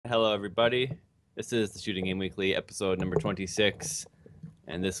Hello, everybody. This is the Shooting Game Weekly, episode number 26.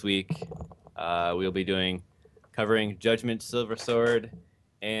 And this week, we'll be covering Judgement Silversword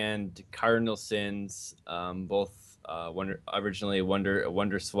and Cardinal Sins, both originally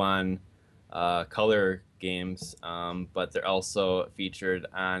Wonder Swan color games, but they're also featured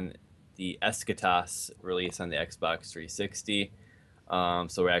on the Eschatos release on the Xbox 360. So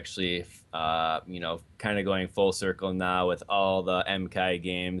we're actually, kind of going full circle now with all the MKI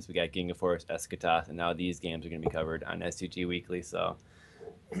games. We got Ginga, Eschatos, and now these games are going to be covered on STG Weekly. So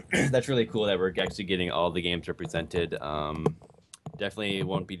that's really cool that we're actually getting all the games represented. Definitely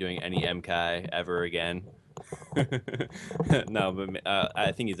won't be doing any MKI ever again. No, but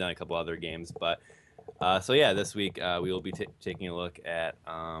I think he's done a couple other games. But so yeah, this week we will be taking a look at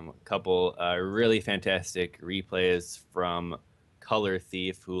a couple really fantastic replays from Color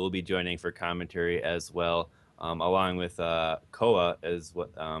Thief, who will be joining for commentary as well, along with Koa as what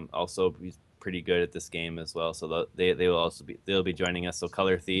also he's pretty good at this game as well. So they will also they'll be joining us. So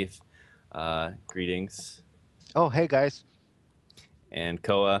Color Thief, greetings. Oh, hey guys. And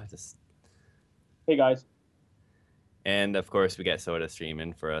Koa, just hey guys. And of course we got Soda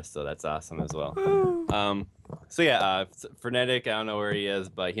streaming for us, so that's awesome as well. So yeah, Frenetic, I don't know where he is,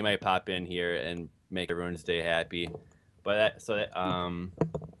 but he might pop in here and make everyone's day happy. But so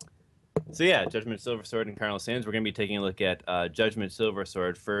yeah, Judgement Silversword and Cardinal Sins. We're going to be taking a look at Judgement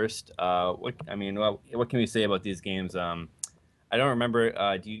Silversword first. What can we say about these games? I don't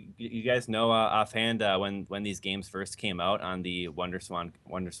remember. Do you guys know offhand when these games first came out on the Wonder Swan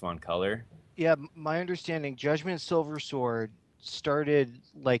color? Yeah, my understanding, Judgement Silversword started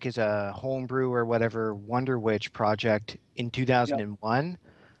like as a homebrew or whatever Wonder Witch project in 2001. Yep.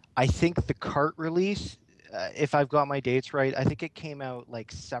 I think the cart release, if I've got my dates right, I think it came out like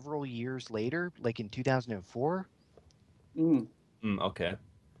several years later, like in 2004. Okay.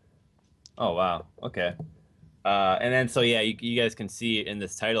 Oh, wow. Okay. And then, so yeah, you guys can see in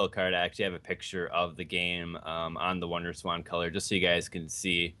this title card, I actually have a picture of the game on the Wonder Swan color, just so you guys can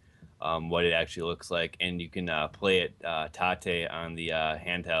see what it actually looks like. And you can play it Tate on the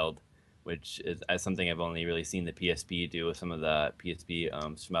handheld, which is something I've only really seen the PSP do with some of the PSP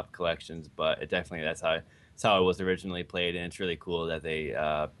shmup collections. But that's how it was originally played, and it's really cool that they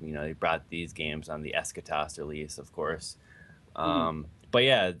they brought these games on the Eschatos release, of course. But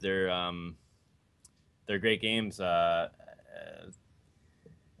yeah, they're great games. I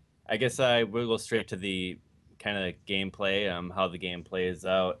guess I will go straight to the kind of gameplay, how the game plays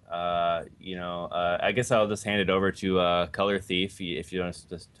out. I guess I'll just hand it over to Color Thief if you want to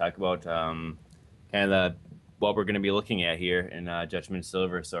just talk about kind of what we're going to be looking at here in Judgement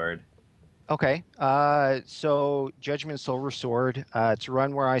Silversword. Okay, so Judgement Silversword, it's a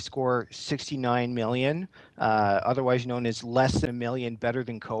run where I score 69 million, otherwise known as less than a million better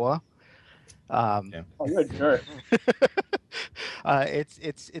than Koa. Oh, you're a jerk.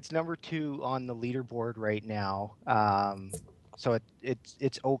 It's number 2 on the leaderboard right now. So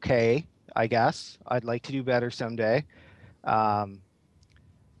it's okay, I guess. I'd like to do better someday.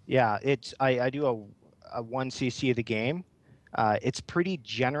 Yeah, I do a 1cc of the game. It's pretty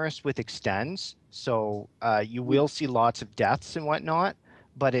generous with extends, so you will see lots of deaths and whatnot,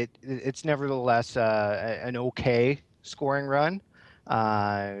 but it's nevertheless an okay scoring run,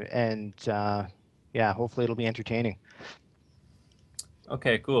 and yeah, hopefully it'll be entertaining.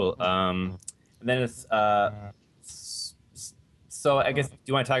 Okay, cool. And then it's so I guess, do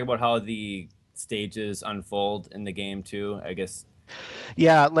you want to talk about how the stages unfold in the game too? I guess.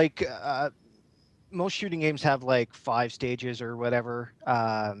 Yeah, like most shooting games have like 5 stages or whatever.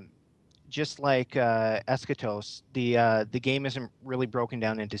 Just like Eschatos, the game isn't really broken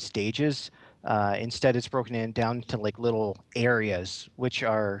down into stages. Instead, it's broken down to like little areas, which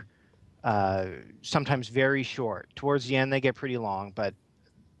are sometimes very short. Towards the end, they get pretty long, but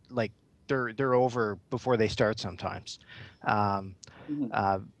like they're over before they start sometimes.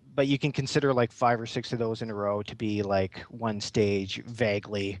 But you can consider like 5 or 6 of those in a row to be like one stage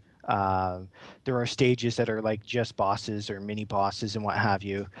vaguely. There are stages that are like just bosses or mini bosses and what have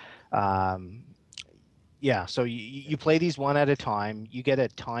you. Yeah, so you play these one at a time. You get a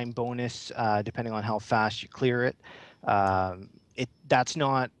time bonus depending on how fast you clear it. That's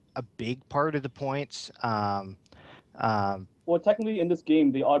not a big part of the points. Well, technically in this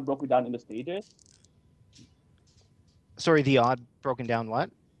game, they are broken down into stages. Sorry, the odd broken down what?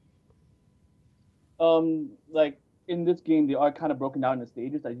 Like in this game, they are kind of broken down into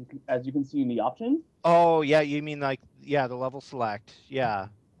stages, as you can see in the options. Oh yeah, you mean like the level select? Yeah,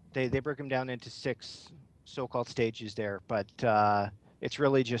 they break them down into 6 so-called stages there, but it's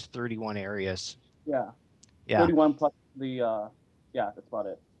really just 31 areas. Yeah. Yeah. 31 plus the yeah, that's about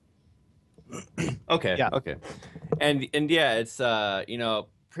it. Okay. Yeah. Okay. And yeah, it's you know,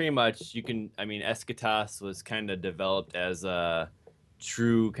 pretty much you can. I mean, Eschatos was kind of developed as a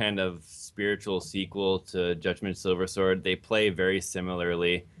true kind of spiritual sequel to Judgment Silversword. They play very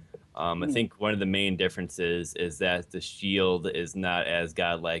similarly. I think one of the main differences is that the shield is not as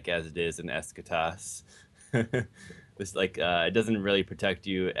godlike as it is in Eschatos. It's like it doesn't really protect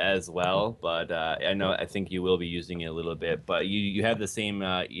you as well, but I think you will be using it a little bit. But you have the same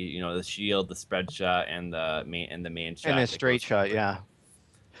you know, the shield, the spread shot, and the main shot And a that straight goes shot, forward. yeah.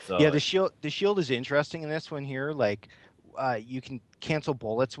 Yeah, So the shield is interesting in this one here. Like, you can cancel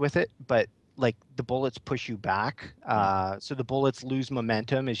bullets with it, but like the bullets push you back. So the bullets lose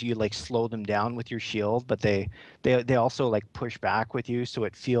momentum as you like slow them down with your shield, but they also like push back with you. So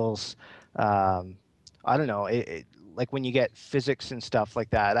it feels, I don't know, like when you get physics and stuff like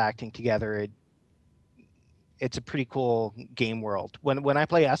that acting together, it's a pretty cool game world. When I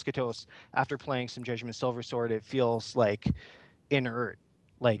play Eschatos after playing some Judgment Silversword, it feels like inert,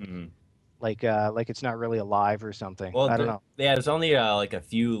 like mhm. like it's not really alive or something. Well, I don't know. yeah, there's only like a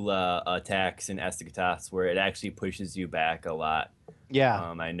few attacks in Eschatos where it actually pushes you back a lot. Yeah,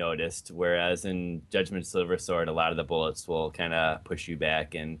 I noticed, whereas in Judgment Silversword, a lot of the bullets will kind of push you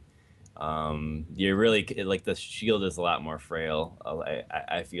back, and you're really like the shield is a lot more frail.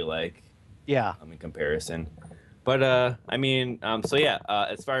 I feel like yeah. in comparison. But I mean, so yeah.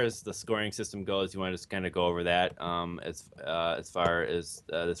 As far as the scoring system goes, you want to just kind of go over that as far as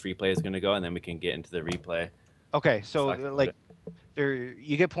this replay is going to go, and then we can get into the replay. Okay, so Talk about like it. there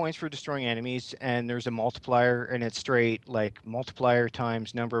you get points for destroying enemies, and there's a multiplier, and it's straight like multiplier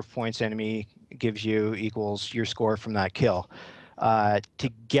times number of points enemy gives you equals your score from that kill. To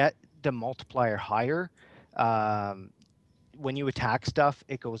get the multiplier higher, um, when you attack stuff,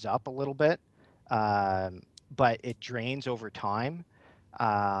 it goes up a little bit, but it drains over time.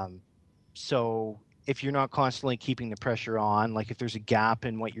 Um, so if you're not constantly keeping the pressure on, like if there's a gap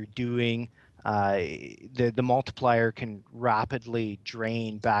in what you're doing, the multiplier can rapidly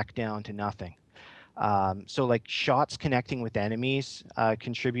drain back down to nothing. So like shots connecting with enemies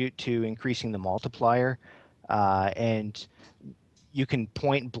contribute to increasing the multiplier, and you can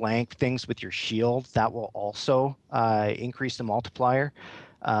point blank things with your shield that will also increase the multiplier.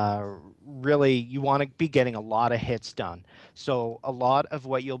 Really, you want to be getting a lot of hits done. So a lot of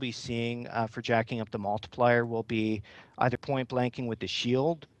what you'll be seeing for jacking up the multiplier will be either point blanking with the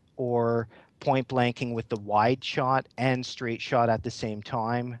shield or point blanking with the wide shot and straight shot at the same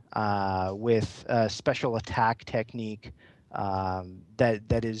time with a special attack technique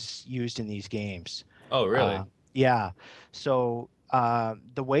that is used in these games. Oh, really? Yeah. So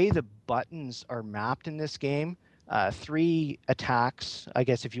the way the buttons are mapped in this game, three attacks, I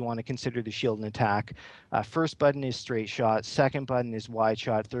guess, if you want to consider the shield an attack. First button is straight shot, second button is wide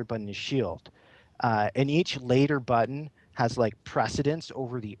shot, third button is shield. And each later button has like precedence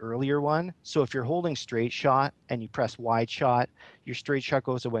over the earlier one. So if you're holding straight shot and you press wide shot, your straight shot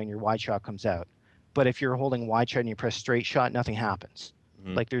goes away and your wide shot comes out. But if you're holding wide shot and you press straight shot, nothing happens.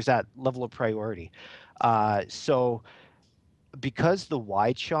 Mhm. Like there's that level of priority. So because the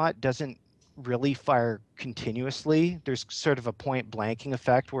wide shot doesn't really fire continuously, there's sort of a point blanking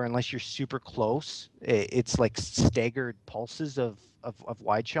effect where unless you're super close, it's like staggered pulses of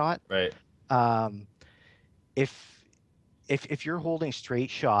wide shot. Right. Um, if if you're holding straight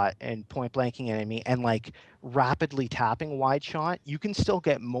shot and point blanking an enemy and like rapidly tapping wide shot, you can still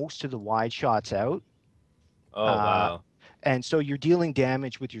get most of the wide shots out. Oh, Uh, wow. and so you're dealing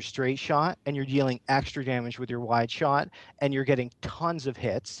damage with your straight shot and you're dealing extra damage with your wide shot and you're getting tons of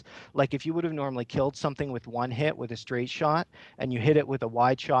hits. Like if you would have normally killed something with one hit with a straight shot and you hit it with a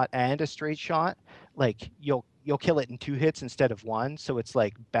wide shot and a straight shot, like you'll kill it in two hits instead of one. So it's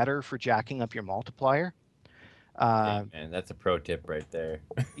like better for jacking up your multiplier. Dang, Uh, man, that's a pro tip right there.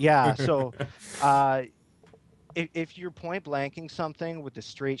 yeah. So uh, if you're point blanking something with the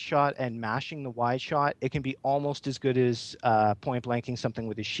straight shot and mashing the wide shot, it can be almost as good as point blanking something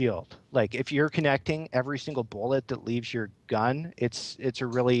with a shield. Like if you're connecting every single bullet that leaves your gun, it's a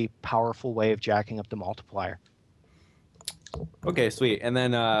really powerful way of jacking up the multiplier. Okay, sweet. And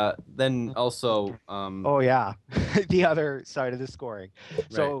then also Oh yeah, the other side of the scoring. right.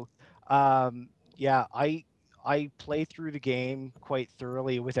 So yeah, I play through the game quite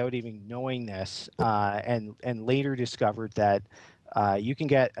thoroughly without even knowing this, and later discovered that you can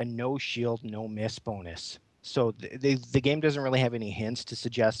get a no shield, no miss bonus. So the game doesn't really have any hints to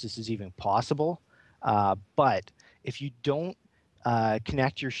suggest this is even possible. But if you don't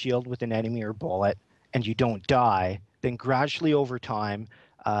connect your shield with an enemy or bullet and you don't die, then gradually over time,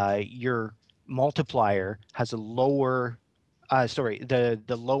 your multiplier has a lower sorry,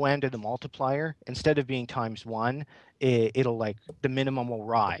 the low end of the multiplier, instead of being ×1, it'll like the minimum will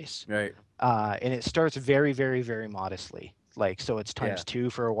rise. Right. And it starts very, very, very modestly. Like, so it's Yeah.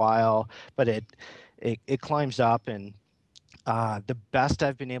 ×2 for a while, but it climbs up, and the best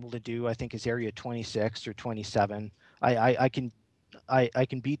I've been able to do, I think, is area 26 or 27. I can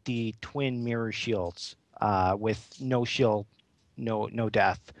beat the twin mirror shields with no shield, no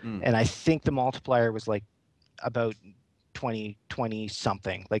death, and I think the multiplier was like about 20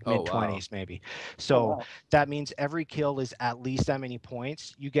 something, like Oh, mid 20s wow. maybe. So wow. that means every kill is at least that many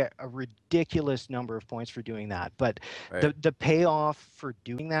points. You get a ridiculous number of points for doing that, but Right. the payoff for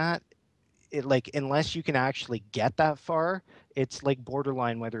doing that, it, like, unless you can actually get that far, it's like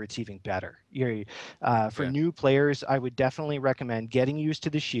borderline whether it's even better. For Okay. new players, I would definitely recommend getting used to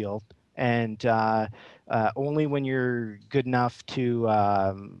the shield, and only when you're good enough to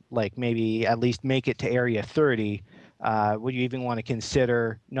like maybe at least make it to area 30 would you even want to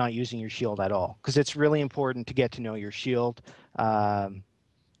consider not using your shield at all, because it's really important to get to know your shield. And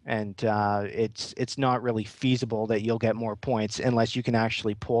it's not really feasible that you'll get more points unless you can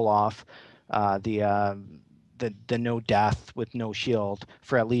actually pull off the no death with no shield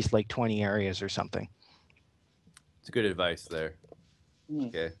for at least like 20 areas or something. It's good advice there. Mm.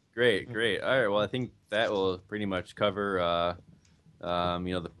 Okay, great. All right, well, I think that will pretty much cover,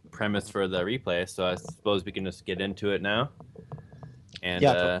 the premise for the replay. So I suppose we can just get into it now, and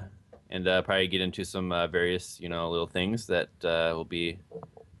Yeah. probably get into some various, little things that we'll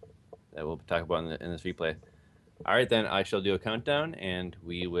talk about in this replay. All right, then I shall do a countdown, and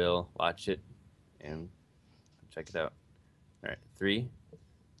we will watch it and check it out. All right, 3.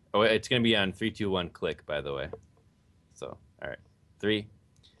 Oh, it's gonna be on 3, 2, 1, click. By the way. So, all right, 3,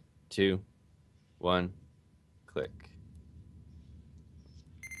 2, 1, click.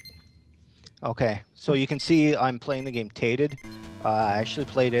 Okay, so you can see I'm playing the game tated. I actually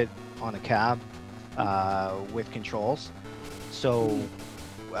played it on a cab with controls. So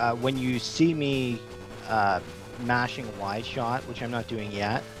when you see me mashing a wide shot, which I'm not doing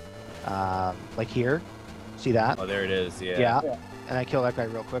yet, like here, see that? Oh, there it is. Yeah. Yeah. And I kill that guy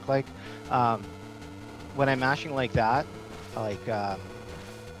real quick. Like, when I'm mashing like that, like,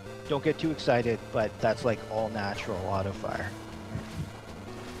 don't get too excited, but that's like all natural auto fire.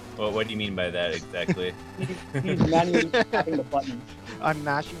 Well, what do you mean by that exactly? He's manually tapping the buttons. I'm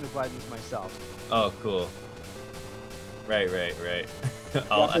mashing the buttons myself. Oh, cool. Right.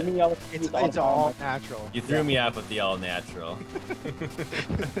 Yeah, for me, It's all natural. You threw me off with the all natural.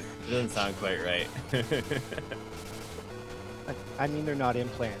 It doesn't sound quite right. I mean, they're not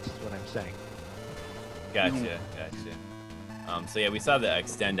implants, is what I'm saying. Gotcha. So yeah, we saw the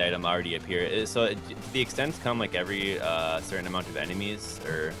extend item already appear. So do the extends come like every certain amount of enemies,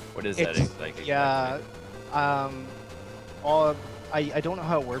 or what is that like? Exactly? Yeah. I don't know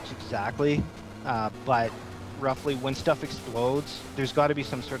how it works exactly, but roughly when stuff explodes, there's got to be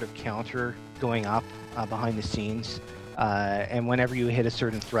some sort of counter going up behind the scenes, and whenever you hit a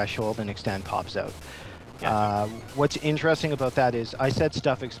certain threshold, an extend pops out. Gotcha. What's interesting about that is I said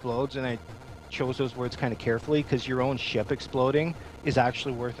stuff explodes, and I chose those words kind of carefully, because your own ship exploding is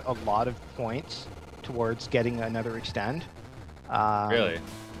actually worth a lot of points towards getting another extend. Really?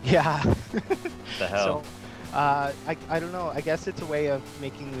 Yeah. What the hell? So, I don't know. I guess it's a way of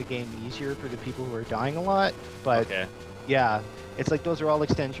making the game easier for the people who are dying a lot. But Okay. yeah, it's like those are all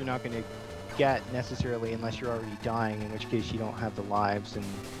extends you're not going to get necessarily unless you're already dying, in which case you don't have the lives, and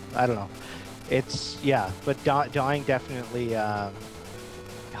I don't know. It's, yeah, but dying definitely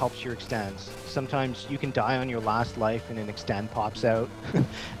helps your extends. Sometimes you can die on your last life and an extend pops out,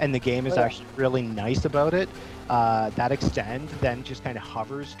 and the game is actually really nice about it. That extend then just kind of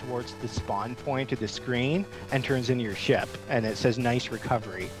hovers towards the spawn point of the screen and turns into your ship, and it says nice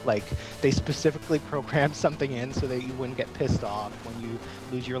recovery. Like, they specifically programmed something in so that you wouldn't get pissed off when you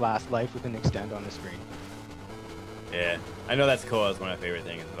lose your last life with an extend on the screen. Yeah, I know that's cool. That's one of my favorite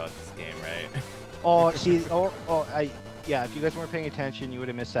things about this game, right? Oh, see, yeah, if you guys weren't paying attention, you would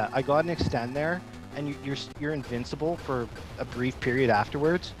have missed that. I got an extend there, and you're invincible for a brief period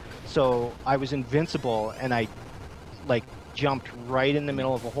afterwards. So I was invincible, and I like jumped right in the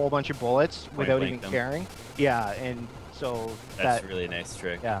middle of a whole bunch of bullets without even caring. Yeah, and so that's a really nice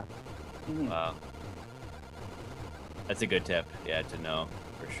trick. Yeah. Wow. That's a good tip. Yeah, to know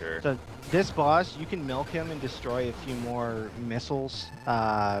for sure. So this boss, you can milk him and destroy a few more missiles,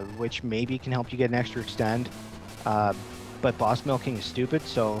 which maybe can help you get an extra extend. But boss milking is stupid,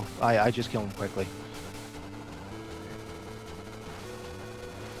 so I just kill him quickly.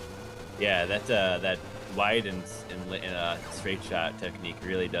 Yeah, that wide and straight shot technique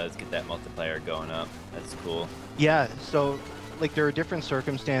really does get that multiplier going up. That's cool. Yeah, so like there are different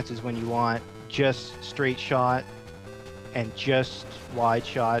circumstances when you want just straight shot and just wide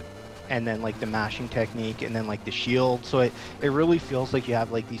shot, and then like the mashing technique, and then like the shield. So it really feels like you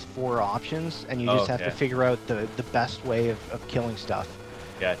have like these 4 options, and you just have to figure out the best way of killing stuff.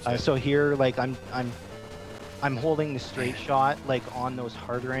 Gotcha. So here, like I'm holding the straight shot like on those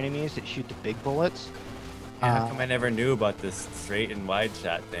harder enemies that shoot the big bullets. How come I never knew about this straight and wide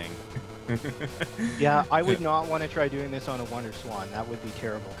shot thing? Yeah, I would not want to try doing this on a Wonder Swan. That would be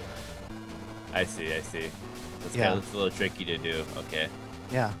terrible. I see. That's Yeah. it's a little tricky to do. Okay.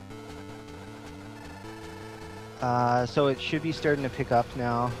 Yeah. So it should be starting to pick up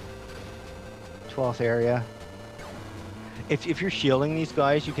now. 12th area. If you're shielding these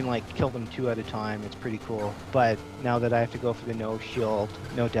guys, you can like kill them 2 at a time. It's pretty cool. But now that I have to go for the no shield,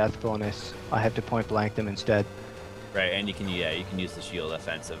 no death bonus, I have to point blank them instead. Right, and you can use the shield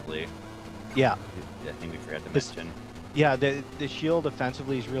offensively. Yeah. I think we forgot to mention. Yeah, the shield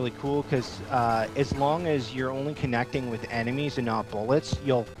offensively is really cool because as long as you're only connecting with enemies and not bullets,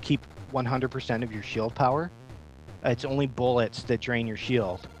 you'll keep 100% of your shield power. It's only bullets that drain your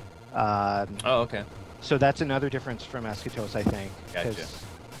shield. Oh, okay. So that's another difference from Eschatos, I think.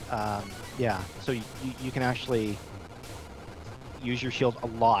 Gotcha. Yeah, so you can actually use your shield a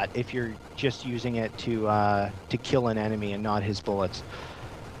lot if you're just using it to kill an enemy and not his bullets.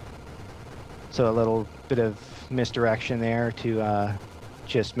 So a little bit of misdirection there to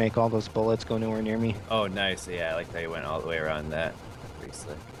just make all those bullets go nowhere near me. Oh, nice. Yeah, I like how you went all the way around that. Pretty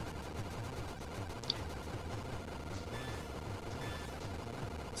slick.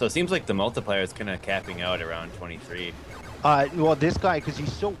 So it seems like the multiplier is kind of capping out around 23. Well, this guy, because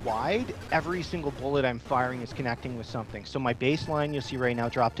he's so wide, every single bullet I'm firing is connecting with something. So my baseline, you'll see right now,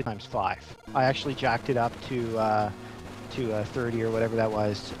 dropped to ×5. I actually jacked it up to 30 or whatever that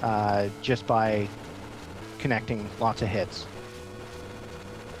was, just by connecting lots of hits.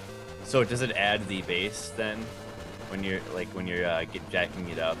 So does it add the base then, when you're jacking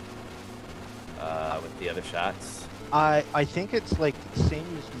it up with the other shots? I think it's like the same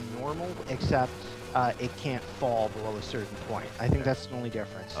as normal, except it can't fall below a certain point. I think that's the only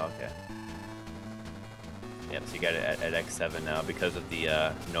difference. Okay. Yep, so you got it at X7 now because of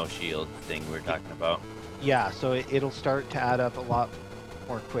the no shield thing we were talking about. Yeah, so it'll start to add up a lot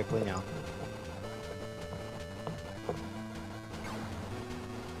more quickly now.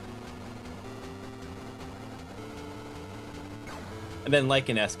 And then like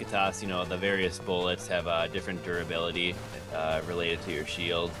in Eschatos, the various bullets have different durability related to your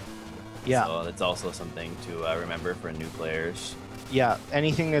shield. Yeah. So that's also something to remember for new players. Yeah,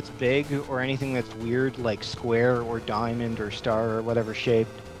 anything that's big or anything that's weird, like square or diamond or star or whatever shape,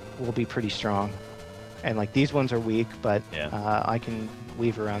 will be pretty strong. And like these ones are weak, but yeah. I can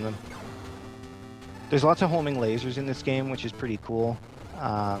weave around them. There's lots of homing lasers in this game, which is pretty cool.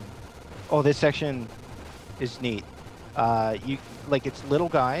 Oh, this section is neat. It's little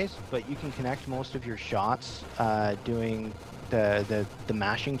guys, but you can connect most of your shots doing the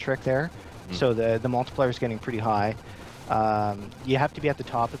mashing trick there. Mm-hmm. So the multiplier is getting pretty high. You have to be at the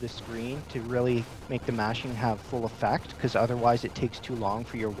top of the screen to really make the mashing have full effect, because otherwise it takes too long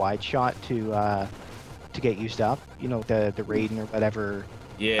for your wide shot to get used up. The Raiden or whatever.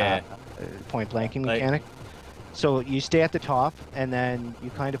 Yeah. Point blanking mechanic. So you stay at the top, and then you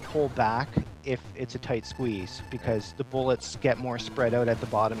kind of pull back if it's a tight squeeze, because the bullets get more spread out at the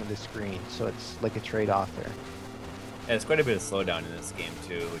bottom of the screen. So it's like a trade-off there. Yeah, there's quite a bit of slowdown in this game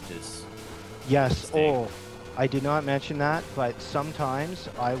too, which is yes. Oh, I did not mention that, but sometimes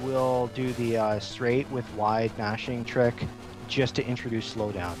I will do the straight with wide mashing trick just to introduce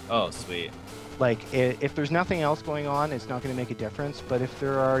slowdown. Oh, sweet. Like, if there's nothing else going on, it's not going to make a difference. But if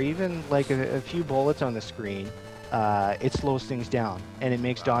there are even, like, a few bullets on the screen, it slows things down, and it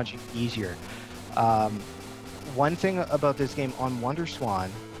makes dodging easier. One thing about this game on Wonder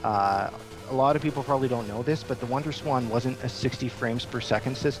Swan, a lot of people probably don't know this, but the Wonder Swan wasn't a 60 frames per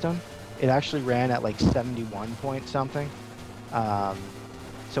second system. It actually ran at, like, 71 point something.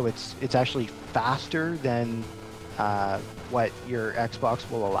 So it's actually faster than what your Xbox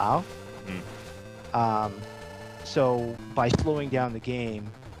will allow. Mm. So by slowing down the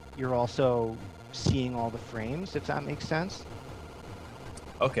game, you're also seeing all the frames, if that makes sense.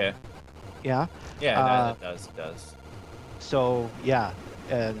 Okay. Yeah? Yeah, it does. So, yeah.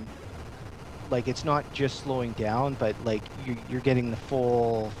 Like, it's not just slowing down, but, like, you're getting the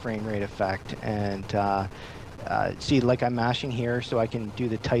full frame rate effect. And, see, like, I'm mashing here so I can do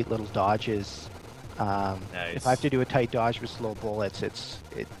the tight little dodges. Nice. If I have to do a tight dodge with slow bullets,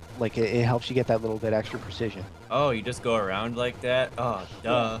 it helps you get that little bit extra precision. Oh, you just go around like that? Oh,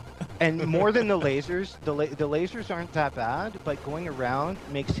 duh. And more than the lasers, the lasers aren't that bad, but going around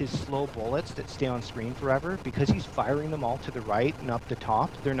makes his slow bullets that stay on screen forever, because he's firing them all to the right and up the top.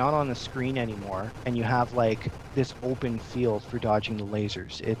 They're not on the screen anymore, and you have like this open field for dodging the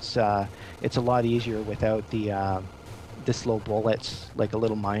lasers. It's a lot easier without the slow bullets, like a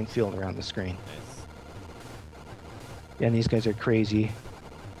little minefield around the screen. Nice. Yeah, and these guys are crazy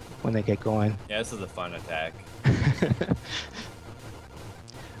when they get going. Yeah, this is a fun attack.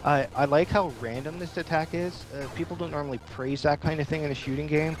 I like how random this attack is. People don't normally praise that kind of thing in a shooting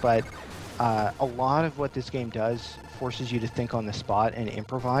game, but a lot of what this game does forces you to think on the spot and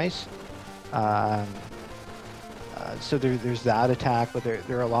improvise. So there's that attack, but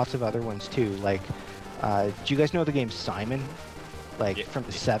there are lots of other ones too. Like, do you guys know the game Simon? Like from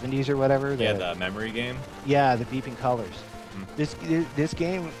the 70s or whatever? Yeah, the memory game? Yeah, the beeping colors. This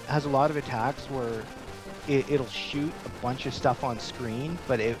game has a lot of attacks where it'll shoot a bunch of stuff on screen,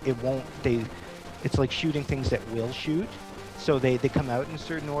 but it won't. It's like shooting things that will shoot. So they come out in a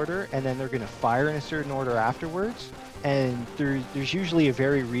certain order, and then they're going to fire in a certain order afterwards. And there's usually a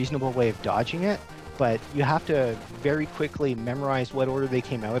very reasonable way of dodging it, but you have to very quickly memorize what order they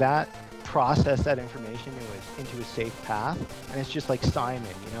came out at, process that information into a safe path, and it's just like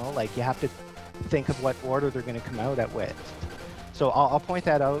Simon, you know, like you have to think of what order they're going to come out at with. So I'll point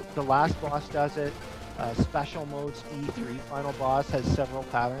that out. The last boss does it. Special modes E3 final boss has several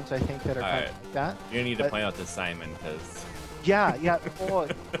patterns, I think, that are kind of like that. You're gonna need to point out the Simon, because yeah. Well,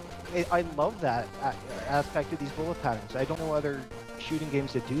 I love that aspect of these bullet patterns. I don't know other shooting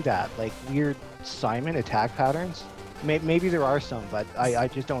games that do that, like weird Simon attack patterns. Maybe there are some, but I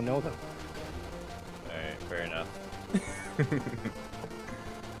just don't know them. All right, fair enough.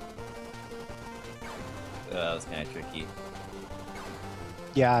 That was kind of tricky.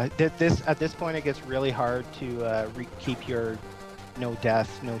 Yeah, at this point it gets really hard to keep your no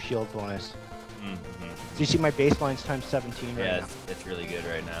death, no shield bonus. Mm-hmm. So you see my baseline's times 17 right now. Yeah, it's really good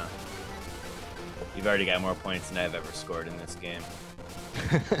right now. You've already got more points than I've ever scored in this game.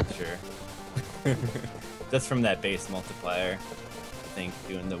 Sure. Just from that base multiplier, I think,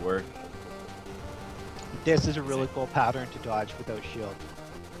 doing the work. This is a really cool pattern to dodge without shield.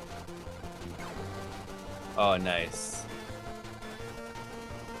 Oh, nice.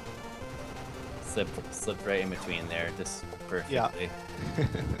 Slipped right in between there, just perfectly. Yeah.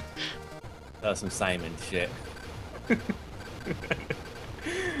 That was some Simon shit.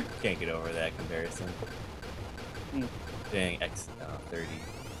 Can't get over that comparison. Dang, 30.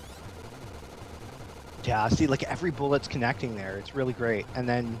 Yeah, see, like every bullet's connecting there. It's really great. And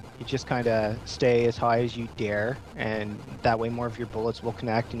then you just kind of stay as high as you dare, and that way more of your bullets will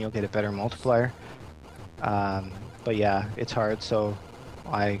connect and you'll get a better multiplier. But yeah, it's hard, so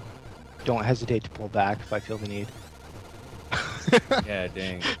I don't hesitate to pull back if I feel the need. Yeah,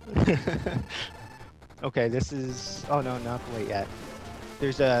 dang. Okay, this is... Oh no, not quite yet.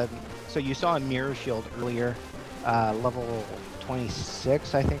 There's a... So you saw a mirror shield earlier. Level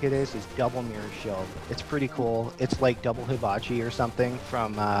 26, I think it is double mirror shield. It's pretty cool. It's like double hibachi or something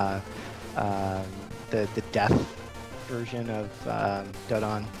from the death version of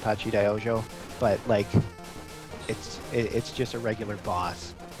Dodon Pachi Daiojo, but like it's just a regular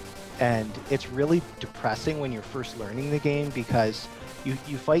boss. And it's really depressing when you're first learning the game, because you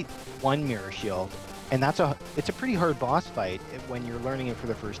fight one mirror shield, and it's a pretty hard boss fight when you're learning it for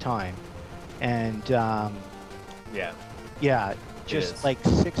the first time. And yeah, just like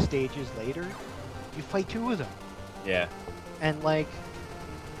 6 stages later, you fight 2 of them. Yeah. And like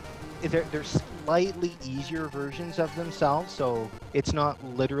they're slightly easier versions of themselves, so it's not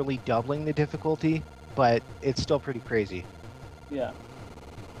literally doubling the difficulty, but it's still pretty crazy. Yeah.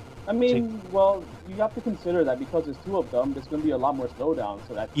 I mean, well, you have to consider that because there's 2 of them, there's going to be a lot more slowdown,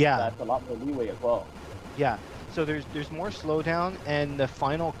 so that's a lot more leeway as well. Yeah. So there's more slowdown, and the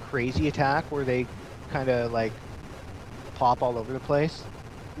final crazy attack where they kind of like pop all over the place.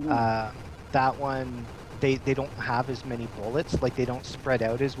 That one, they don't have as many bullets, like they don't spread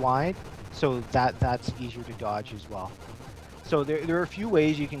out as wide, so that's easier to dodge as well. So there are a few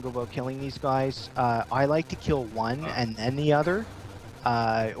ways you can go about killing these guys. I like to kill one and then the other.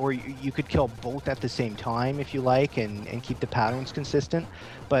 Or you could kill both at the same time if you like, and keep the patterns consistent.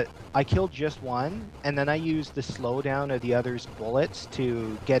 But I killed just one, and then I used the slowdown of the other's bullets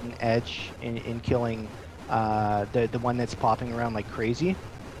to get an edge in killing the one that's popping around like crazy,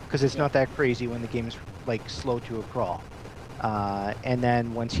 because it's not that crazy when the game's like slow to a crawl. And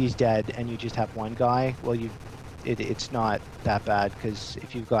then once he's dead and you just have one guy, well, it's not that bad, because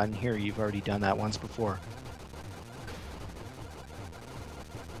if you've gotten here, you've already done that once before.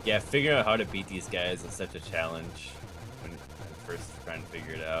 Yeah, figuring out how to beat these guys is such a challenge at first trying to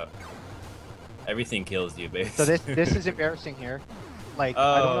figure it out. Everything kills you, So basically. this is embarrassing here. Like,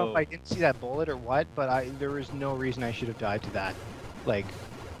 I don't know if I didn't see that bullet or what, but there was no reason I should have died to that. Like,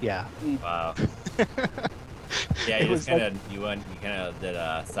 yeah. Wow. Yeah, you just kind of you kind of did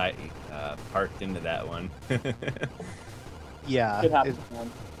side parked into that one. Yeah. It happens,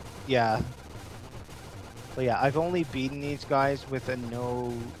 man. Yeah. But yeah, I've only beaten these guys with a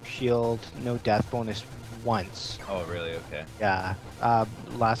no shield, no death bonus once. Oh, really? Okay. Yeah.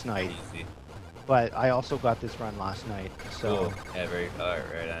 Last night. Easy. But I also got this run last night, so. Cool. Yeah, very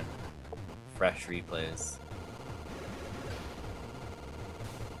right on. Fresh replays.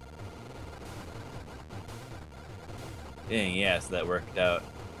 Dang, yeah, so that worked out.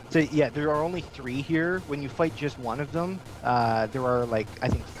 So yeah, there are only 3 here. When you fight just one of them, there are like, I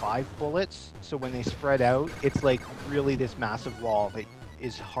think 5 bullets. So when they spread out, it's like really this massive wall that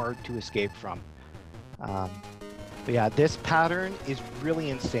is hard to escape from. But yeah, this pattern is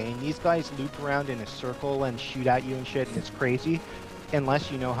really insane. These guys loop around in a circle and shoot at you and shit, and it's crazy, unless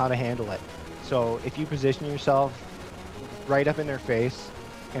you know how to handle it. So if you position yourself right up in their face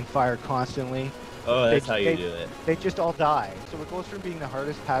and fire constantly, Oh, that's how you do it. they just all die. So it goes from being the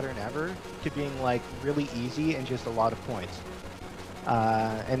hardest pattern ever to being like really easy and just a lot of points.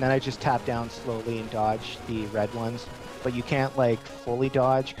 And then I just tap down slowly and dodge the red ones. But you can't like fully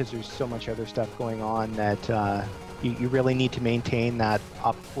dodge because there's so much other stuff going on that you really need to maintain that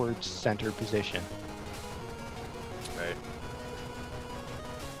upwards center position. Right.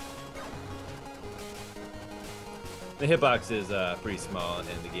 The hitbox is pretty small in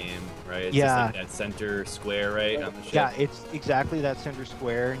the game, right? It's just like that center square, right, on the ship? Yeah, it's exactly that center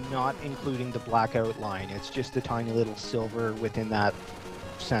square, not including the blackout line. It's just the tiny little silver within that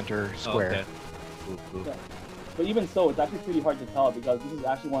center square. Oh, okay. Cool, cool. Yeah. But even so, it's actually pretty hard to tell because this is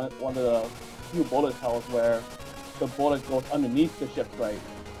actually one of the few bullet hells where the bullet goes underneath the ship's right.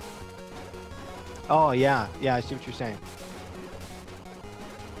 Oh yeah, I see what you're saying.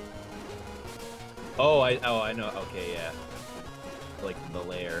 Oh, I know. Okay, yeah. Like the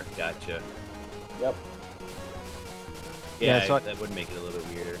layer. Gotcha. Yep. Yeah, so that would make it a little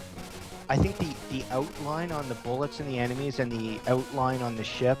bit weirder. I think the outline on the bullets and the enemies and the outline on the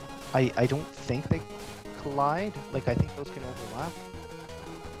ship, I don't think they collide. Like, I think those can overlap.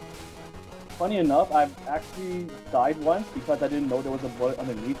 Funny enough, I've actually died once because I didn't know there was a bullet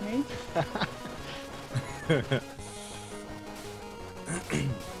underneath me.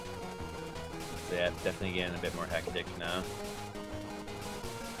 So yeah, definitely getting a bit more hectic now.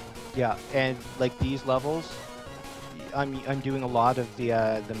 Yeah, and like these levels, I'm doing a lot of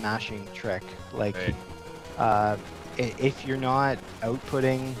the mashing trick. Like, Right. If you're not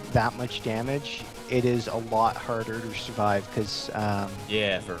outputting that much damage, it is a lot harder to survive because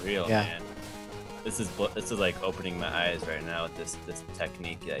Yeah, for real, yeah. man. This is like opening my eyes right now with this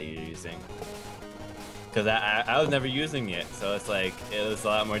technique that you're using. Because I was never using it, so it's like it was a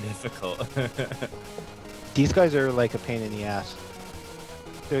lot more difficult. these guys are like a pain in the ass.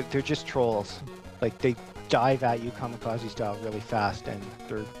 They're just trolls. Like, they dive at you kamikaze style really fast, and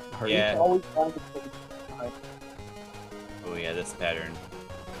they're hard. Yeah. It's always trying to take time. Oh yeah, this pattern,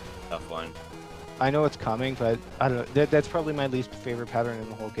 tough one. I know it's coming, but I don't know. That's probably my least favorite pattern in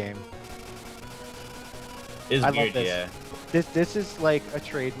the whole game. It's I love weird, this. yeah. This is like a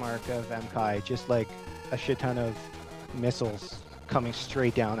trademark of MKai, just like a shit ton of missiles coming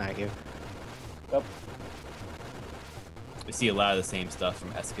straight down at you. Yep. We see a lot of the same stuff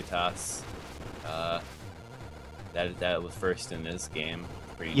from Eschatos. That was first in this game.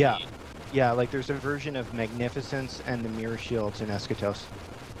 Pretty Yeah. neat. Yeah, like there's a version of Magnificence and the Mirror Shields in Eschatos.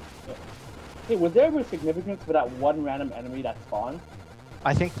 Hey, was there ever significance for that one random enemy that spawned?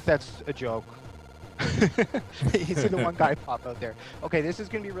 I think that's a joke. You see the one guy pop out there. Okay, this is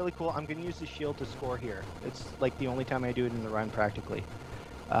going to be really cool. I'm going to use the shield to score here. It's like the only time I do it in the run practically.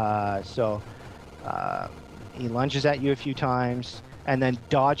 He lunges at you a few times and then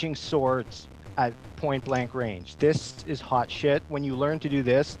dodging swords at point blank range. This is hot shit. When you learn to do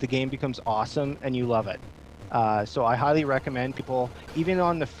this, the game becomes awesome and you love it. So I highly recommend people, even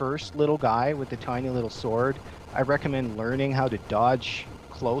on the first little guy with the tiny little sword, I recommend learning how to dodge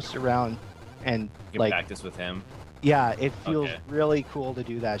close around and You can like, practice with him. yeah, it feels Okay. really cool to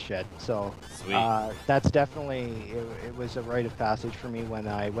do that shit. So Sweet. that's definitely, it was a rite of passage for me when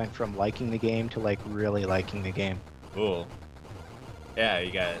I went from liking the game to like really liking the game. Cool. Yeah,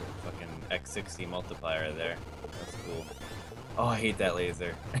 you got fucking X60 multiplier there. That's cool. Oh, I hate that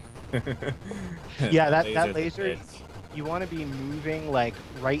laser. Yeah, that Laser's a laser, bitch. you want to be moving like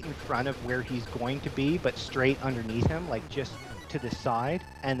right in front of where he's going to be, but straight underneath him, like just to the side,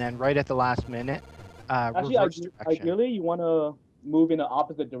 and then right at the last minute, Actually, reverse direction. ideally, you want to move in the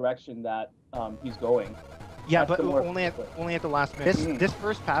opposite direction that he's going. Yeah, That's but the more only at the last minute. This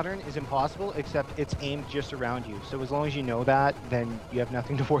first pattern is impossible, except it's aimed just around you. So as long as you know that, then you have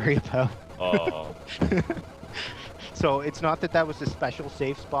nothing to worry about. Oh. So it's not that was a special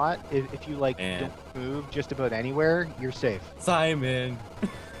safe spot. If you like don't move just about anywhere, you're safe. Simon.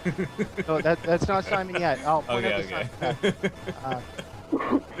 No, that's not Simon yet. I'll point out the Simon.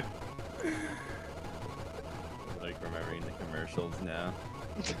 Like remembering the commercials now.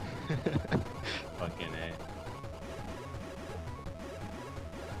 Fucking A.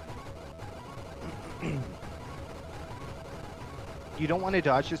 You don't want to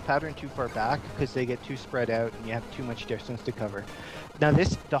dodge this pattern too far back because they get too spread out and you have too much distance to cover. Now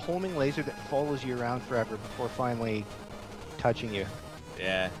the homing laser that follows you around forever before finally touching you.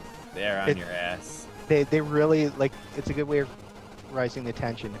 Yeah, they're on your ass. They really, like, it's a good way of rising the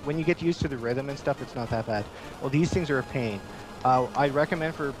tension. When you get used to the rhythm and stuff, it's not that bad. Well, these things are a pain. I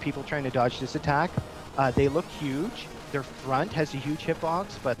recommend for people trying to dodge this attack, they look huge. Their front has a huge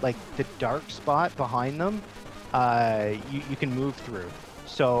hitbox, but like the dark spot behind them, you can move through.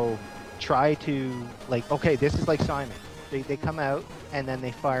 So try to, like, okay, this is like Simon. They come out and then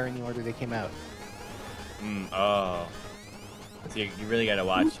they fire in the order they came out. Oh. So you really got to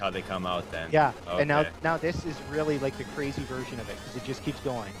watch how they come out then. Yeah, okay. And now this is really like the crazy version of it because it just keeps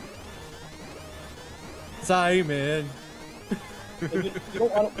going. Simon! You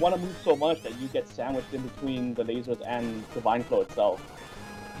don't want to move so much that you get sandwiched in between the lasers and the vine flow itself.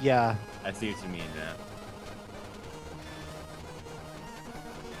 Yeah. I see what you mean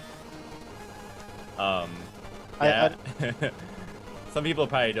now. Yeah. Some people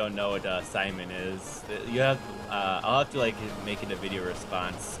probably don't know what Simon is. You have, I'll have to like make it a video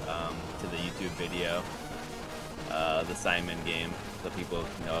response to the YouTube video, the Simon game, so people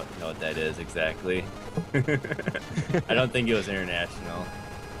know what that is exactly. I don't think it was international.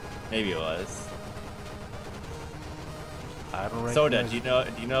 Maybe it was. I don't recognize. Soda,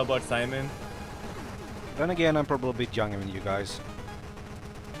 do you know about Simon? Then again, I'm probably a bit younger than you guys.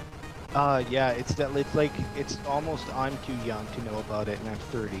 Yeah, it's almost I'm too young to know about it, and I'm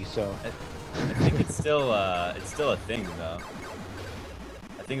 30, so. I think it's still a thing though.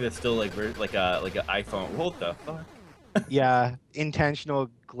 I think that's still like an iPhone. What the fuck? Yeah, intentional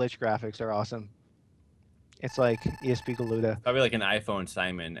glitch graphics are awesome. It's like ESP Galuda. Probably like an iPhone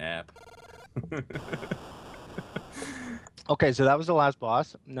Simon app. Okay, so that was the last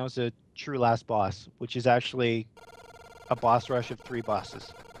boss. And that was a true last boss, which is actually a boss rush of 3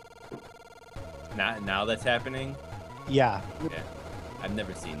 bosses. Now that's happening? Yeah. Yeah. I've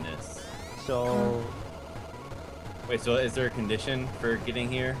never seen this. So. Wait, so is there a condition for getting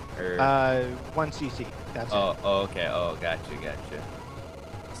here? Or 1 CC. That's it. Oh, okay. Oh, gotcha.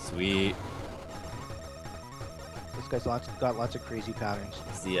 Sweet. This guy's got lots of crazy patterns.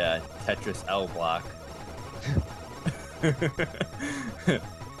 It's the Tetris L block.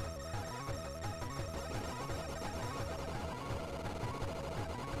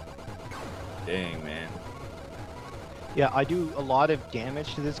 Dang, man. Yeah, I do a lot of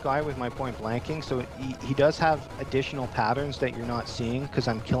damage to this guy with my point blanking, so he does have additional patterns that you're not seeing because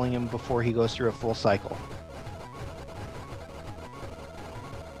I'm killing him before he goes through a full cycle.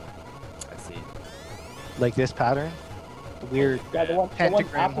 I see. Like this pattern, the weird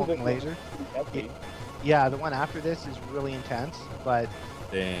pentagram holding laser. Yeah, the one after this is really intense, but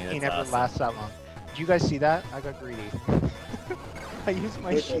Dang, he never awesome. lasts that long. Did you guys see that? I got greedy. I used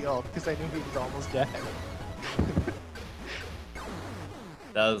my shield because I knew he was almost dead.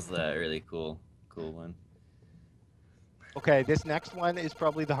 That was a really cool one. Okay, this next one is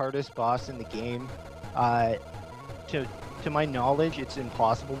probably the hardest boss in the game. To my knowledge, it's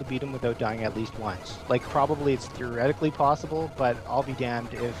impossible to beat him without dying at least once. Like, probably it's theoretically possible, but I'll be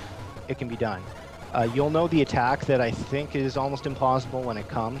damned if it can be done. You'll know the attack that I think is almost impossible when it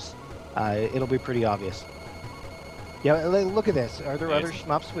comes. It'll be pretty obvious. Yeah, look at this. Are there other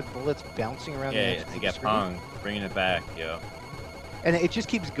shmups with bullets bouncing around the edge of the got screen? Pong, bringing it back, yo. And it just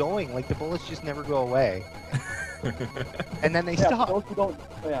keeps going. Like, the bullets just never go away. And then they stop.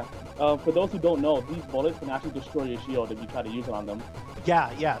 For those who don't know, these bullets can actually destroy your shield if you try to use it on them.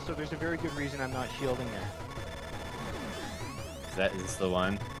 Yeah. So there's a very good reason I'm not shielding there. Is this the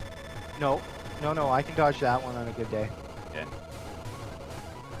one? No. I can dodge that one on a good day. Yeah.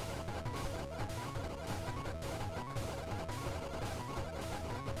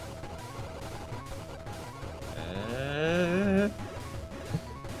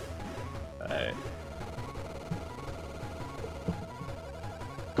 Alright.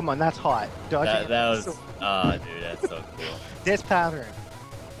 Come on, that's hot. Dodging That was, oh dude, that's so cool. this pattern.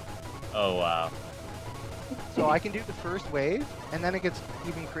 Oh wow. So I can do the first wave, and then it gets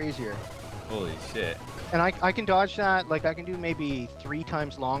even crazier. Holy shit. And I can dodge that, like I can do maybe 3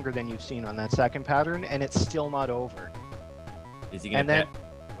 times longer than you've seen on that second pattern, and it's still not over. Is he gonna And then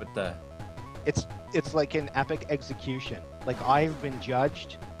what the? it's like an epic execution. Like I've been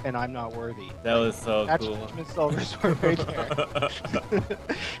judged, and I'm not worthy. That was so That's cool. Judgement Silversword right there.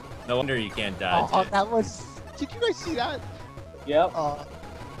 No wonder you can't dodge Oh, it. that was. Did you guys see that? Yep.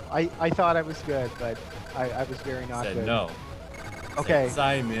 I thought I was good, but I was very not Said good. no. Okay. Said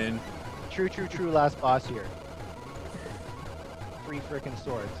Simon. True. Last boss here. 3 frickin'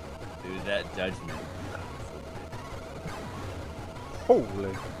 swords. Dude, that judgment.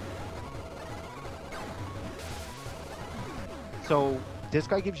 Holy. So this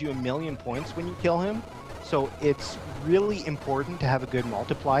guy gives you 1,000,000 points when you kill him. So it's really important to have a good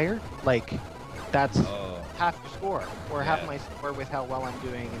multiplier. Like that's half your score, or half my score with how well I'm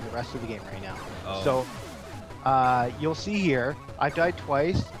doing in the rest of the game right now. Oh. So you'll see here, I've died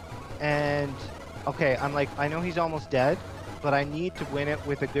twice, and okay, I'm like, I know he's almost dead, but I need to win it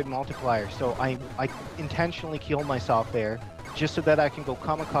with a good multiplier. So I intentionally kill myself there, just so that I can go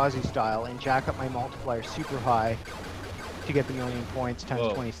kamikaze style and jack up my multiplier super high to get the 1,000,000 points times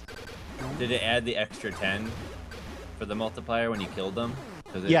Whoa. 20. Did it add the extra 10 for the multiplier when you killed them?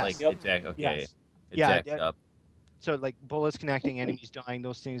 Because it Yes. like Yep. it jacked. Okay. Yes. It Yeah, jacked up. So like bullets connecting, enemies dying,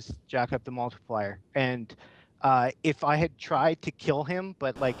 those things jack up the multiplier. And if I had tried to kill him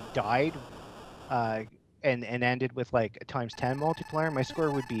but like died and ended with like a ×10 multiplier, my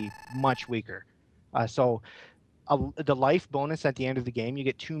score would be much weaker. So the life bonus at the end of the game, you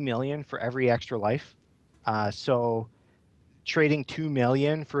get 2,000,000 for every extra life. So trading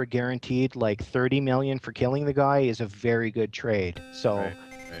 2,000,000 for a guaranteed like 30,000,000 for killing the guy is a very good trade. So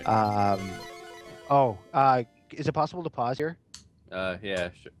Right. is it possible to pause here?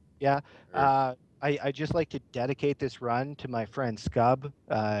 Yeah, sure. Yeah. Sure. I just like to dedicate this run to my friend Scub,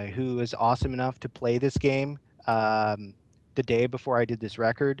 who is awesome enough to play this game the day before I did this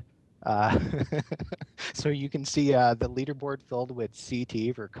record. So you can see the leaderboard filled with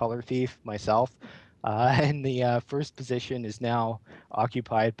CT for Color Thief, myself, and the first position is now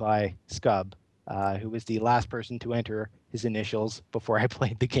occupied by Scub, who was the last person to enter his initials before I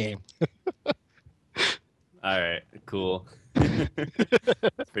played the game. All right. Cool.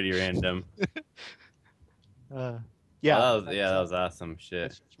 It's pretty random. Yeah. Oh, that was awesome. Shit.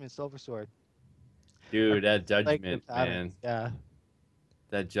 That's Judgement Silversword. Dude, that Like judgment, the man. patterns, yeah.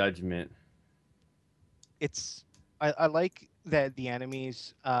 That judgment. I like that the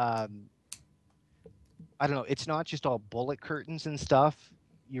enemies, I don't know, it's not just all bullet curtains and stuff.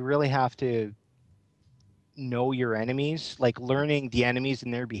 You really have to know your enemies. Like learning the enemies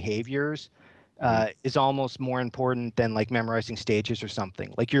and their behaviors is almost more important than like memorizing stages or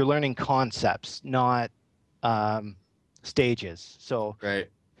something. Like you're learning concepts, not stages. So Right.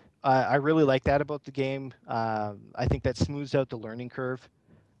 I really like that about the game. I think that smooths out the learning curve.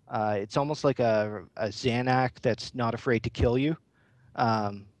 It's almost like a Xanax that's not afraid to kill you.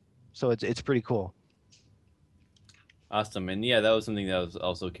 So it's pretty cool. Awesome. And yeah, that was something that was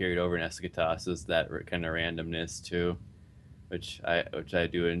also carried over in Eschatos, is that kind of randomness too, which I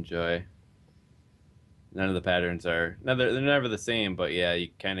do enjoy. None of the patterns are they're never the same, but yeah, you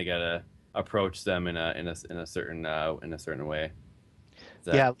kind of gotta approach them in a certain way.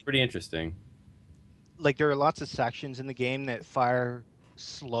 So Yeah. pretty interesting. Like there are lots of sections in the game that fire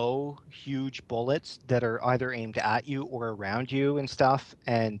slow, huge bullets that are either aimed at you or around you and stuff,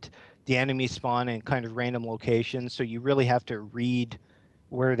 and the enemies spawn in kind of random locations, so you really have to read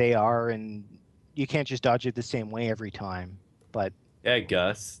where they are, and you can't just dodge it the same way every time. But Yeah,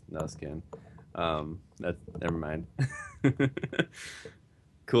 Gus. No skin. That never mind.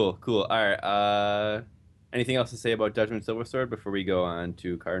 Cool. All right. Anything else to say about Judgement Silversword before we go on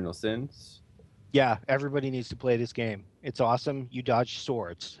to Cardinal Sins? yeah, everybody needs to play this game. It's awesome. You dodge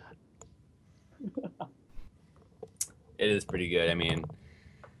swords. It is pretty good. I mean,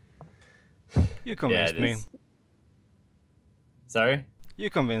 You convinced me. Sorry? You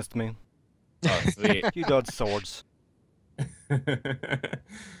convinced me. Oh, sweet. You dodged swords.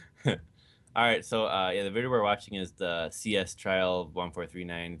 All right, so yeah, the video we're watching is the CS trial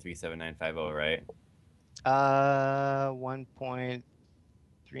 143937950, right?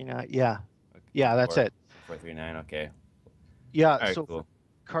 1.39. Yeah. Okay. Yeah, that's it. 439. Okay. Yeah. All right, So cool.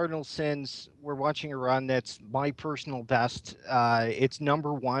 Cardinal Sins, we're watching a run that's my personal best. It's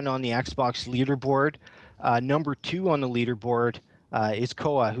 #1 on the Xbox leaderboard. #2 on the leaderboard is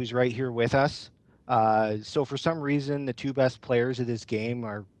Koa, who's right here with us. So for some reason, the 2 best players of this game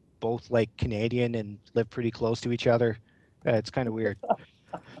are both like Canadian and live pretty close to each other. It's kind of weird.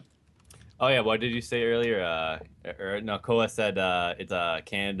 Oh yeah, what did you say earlier? Or no, Koa said it's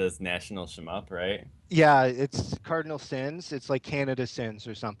Canada's national shmup, right? Yeah, it's Cardinal Sins. It's like Canada Sins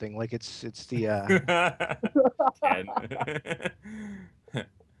or something. Like it's the yeah.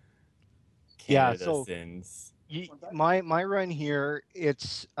 Canada So sins. my run here,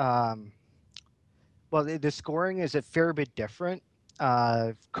 it's well, the scoring is a fair bit different.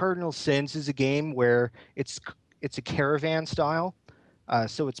 Cardinal Sins is a game where it's a caravan style.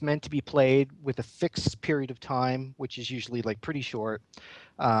 So it's meant to be played with a fixed period of time, which is usually like pretty short.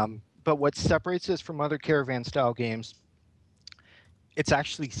 But what separates this from other caravan style games, it's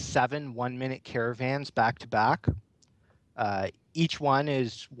actually 7 1-minute caravans back to back. Each one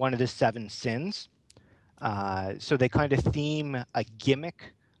is one of the 7 sins. So they kind of theme a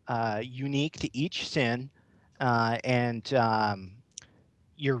gimmick unique to each sin, and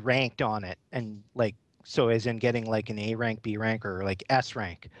you're ranked on it. And like, so as in getting like an A rank, B rank, or like S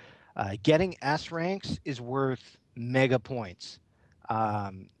rank. Getting S ranks is worth mega points.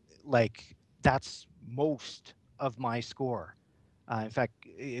 Um, like that's most of my score. In fact,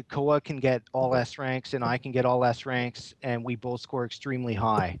 Koa can get all S ranks and I can get all S ranks, and we both score extremely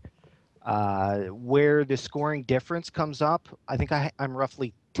high. Where the scoring difference comes up, I think I'm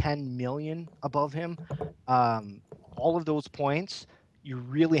roughly 10 million above him. All of those points you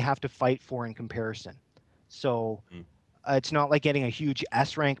really have to fight for in comparison. So it's not like getting a huge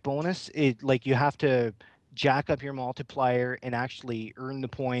S rank bonus. It like you have to jack up your multiplier and actually earn the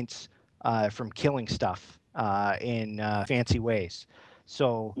points from killing stuff in fancy ways.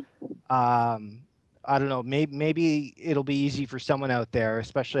 So I don't know. Maybe it'll be easy for someone out there,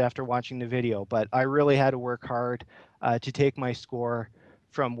 especially after watching the video. But I really had to work hard to take my score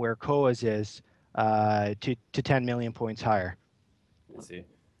from where Koa's is to 10 million points higher. I see.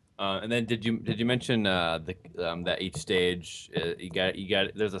 And then did you mention that each stage you got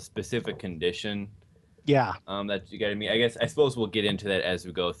there's a specific condition Yeah. that you got to meet. I suppose we'll get into that as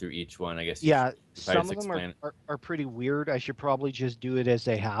we go through each one. I guess. Yeah. Try to Some of them explain are pretty weird. I should probably just do it as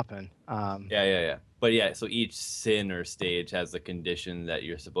they happen. Yeah. But yeah, so each sin or stage has a condition that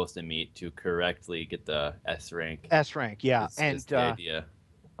you're supposed to meet to correctly get the S rank. S rank, yeah. Is the idea.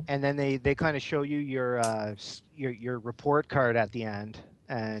 And then they kind of show you your report card at the end.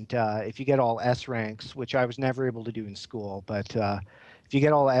 And if you get all S ranks, which I was never able to do in school, but if you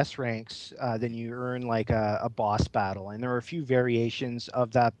get all S ranks, then you earn like a boss battle. And there are a few variations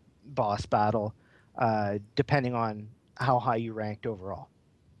of that boss battle, depending on how high you ranked overall.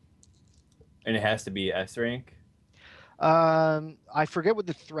 And it has to be S rank? I forget what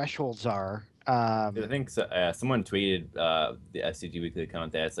the thresholds are. I think so, someone tweeted the STG Weekly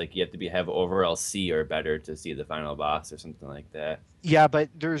account that it's like you have to have overall C or better to see the final boss or something like that. Yeah, but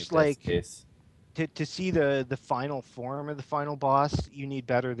there's like the to see the final form of the final boss, you need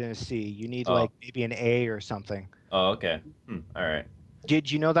better than a C. You need like maybe an A or something. Oh, okay. All right. Did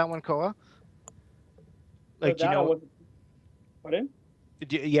you know that one, Koa? Like, do you know? Pardon?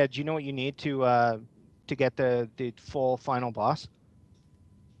 Yeah, do you know what you need to get the full final boss?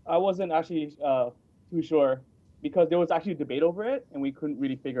 I wasn't actually too sure because there was actually a debate over it, and we couldn't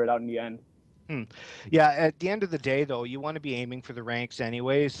really figure it out in the end. Yeah, at the end of the day, though, you want to be aiming for the ranks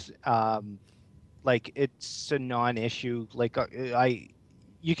anyways. Like, it's a non-issue. Like,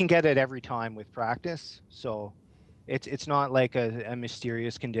 you can get it every time with practice, so it's not like a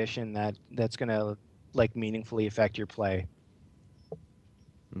mysterious condition that's gonna like meaningfully affect your play.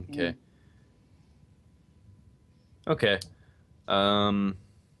 Okay. Okay.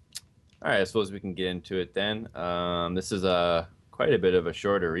 All right, I suppose we can get into it then. This is quite a bit of a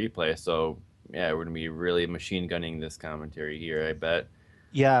shorter replay, so yeah, we're gonna be really machine gunning this commentary here, I bet.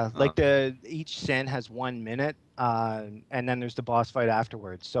 Yeah, like each sin has 1 minute, and then there's the boss fight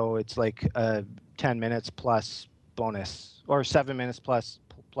afterwards. So it's like 10 minutes plus bonus, or 7 minutes plus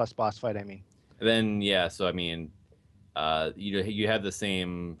boss fight. I mean. And then yeah, so I mean, you have the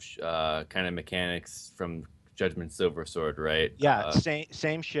same kind of mechanics from Judgement Silversword, right? Yeah,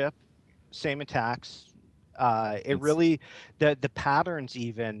 same ship, same attacks. It really the patterns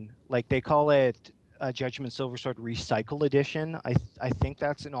even like they call it Judgement Silversword Recycle Edition. I think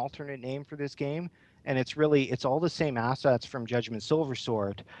that's an alternate name for this game, and it's all the same assets from Judgement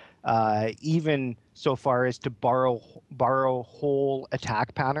Silversword, even so far as to borrow whole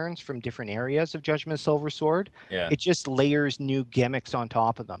attack patterns from different areas of Judgement Silversword. Yeah. It just layers new gimmicks on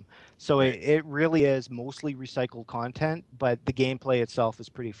top of them. So right. it really is mostly recycled content, but the gameplay itself is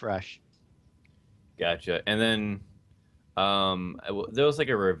pretty fresh. Gotcha. And then there was like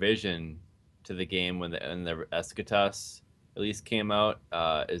a revision to the game when the Eschatos at least came out.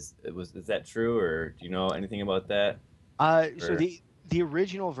 Is that true, or do you know anything about that? So the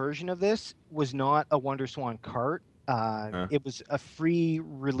original version of this was not a Wonder Swan cart. It was a free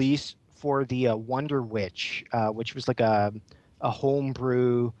release for the Wonder Witch, which was like a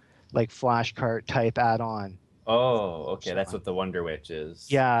homebrew, like flash cart type add-on. Oh, okay, that's what the Wonder Witch is.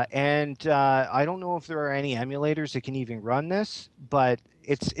 Yeah, and I don't know if there are any emulators that can even run this, but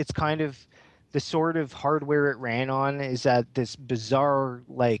it's kind of the sort of hardware it ran on is at this bizarre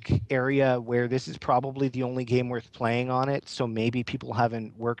like area where this is probably the only game worth playing on it. So maybe people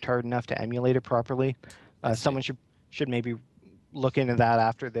haven't worked hard enough to emulate it properly. Someone should maybe look into that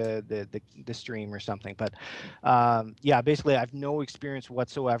after the stream or something. But yeah, basically, I have no experience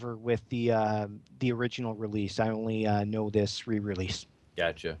whatsoever with the original release. I only know this re-release.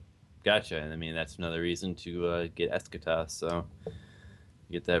 Gotcha. And I mean, that's another reason to get Eschatos. So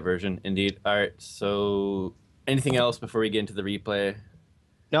get that version. Indeed. All right. So anything else before we get into the replay?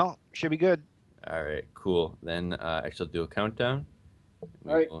 No, should be good. All right. Cool. Then I shall do a countdown.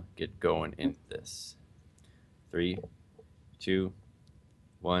 We will get going in this. 3, 2,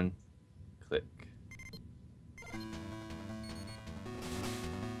 1, click. So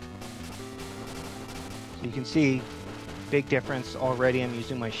you can see, big difference already. I'm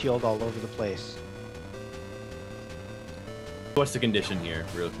using my shield all over the place. What's the condition here,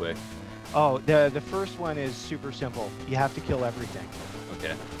 real quick? Oh, the first one is super simple. You have to kill everything.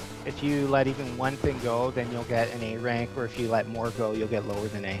 Okay. If you let even one thing go, then you'll get an A rank, or if you let more go, you'll get lower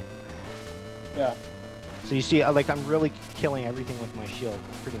than A. Yeah. So you see, like, I'm really killing everything with my shield,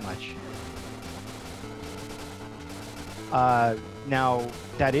 pretty much. Now,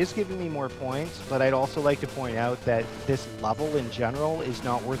 that is giving me more points, but I'd also like to point out that this level in general is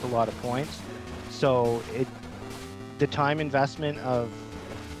not worth a lot of points. So the time investment of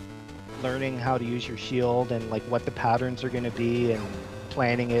learning how to use your shield and like what the patterns are going to be and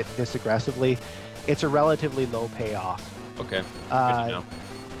planning it this aggressively, it's a relatively low payoff. Okay. Good to know.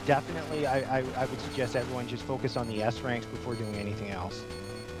 Definitely, I would suggest everyone just focus on the S ranks before doing anything else.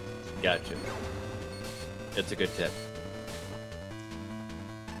 Gotcha. It's a good tip.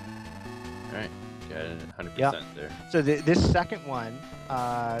 All right, got it 100% there. So this second one,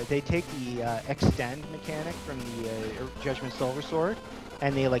 they take the extend mechanic from the Judgement Silversword,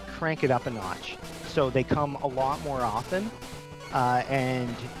 and they like crank it up a notch. So they come a lot more often,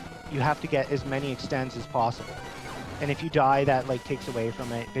 and you have to get as many extends as possible. And if you die, that like takes away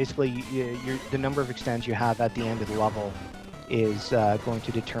from it. Basically, the number of extends you have at the end of the level is going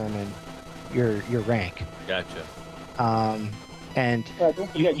to determine your rank. Gotcha. And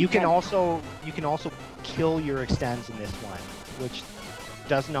you can also kill your extends in this one, which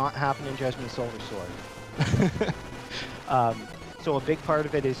does not happen in Judgement Silversword. So a big part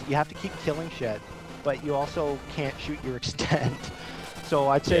of it is you have to keep killing shit, but you also can't shoot your extend. So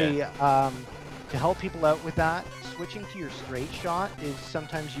I'd say to help people out with that, switching to your straight shot is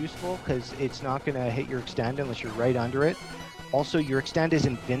sometimes useful because it's not going to hit your extend unless you're right under it. Also, your extend is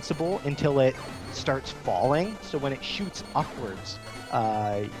invincible until it starts falling. So when it shoots upwards,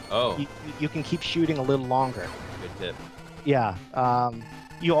 you can keep shooting a little longer. Good tip. Yeah.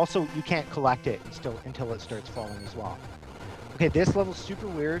 You can't collect it until it starts falling as well. Okay, this level's super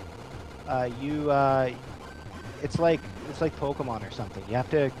weird. It's like Pokemon or something. You have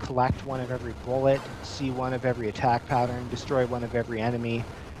to collect one of every bullet, see one of every attack pattern, destroy one of every enemy,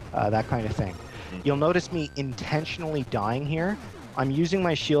 that kind of thing. You'll notice me intentionally dying here. I'm using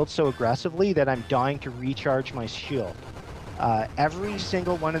my shield so aggressively that I'm dying to recharge my shield. Every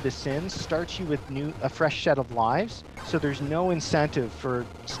single one of the sins starts you with a fresh set of lives, so there's no incentive for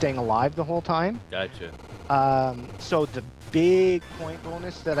staying alive the whole time. Gotcha. So the big point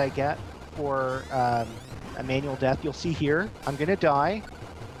bonus that I get for a manual death, you'll see here, I'm going to die,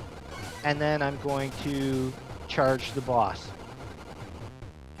 and then I'm going to charge the boss.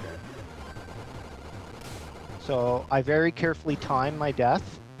 So I very carefully time my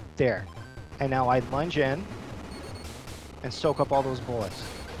death there, and now I lunge in and soak up all those bullets.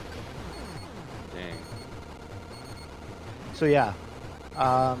 Dang. So yeah,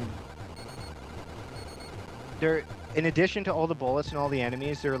 in addition to all the bullets and all the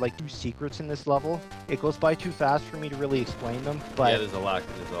enemies, there are like 2 secrets in this level. It goes by too fast for me to really explain them, but yeah, there's a lot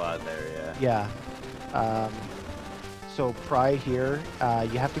there. Yeah. So pry here,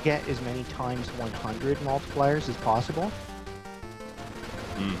 you have to get as many times 100 multipliers as possible.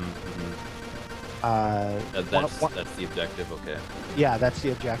 That's the objective. Okay. Yeah, that's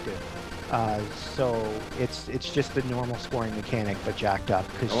the objective. So it's just the normal scoring mechanic, but jacked up.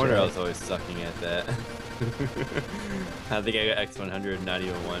 I wonder I was always sucking at that. I think I got X100 not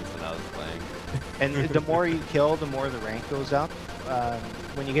even once when I was playing. And the more you kill, the more the rank goes up.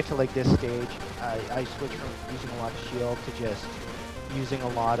 When you get to like this stage, I switch from using a lot of shield to just using a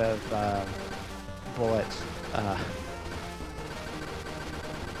lot of bullets.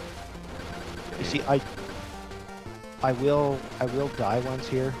 You see, I will die once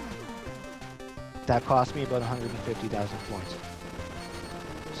here. That cost me about 150,000 points.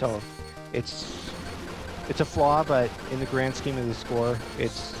 So it's a flaw, but in the grand scheme of the score,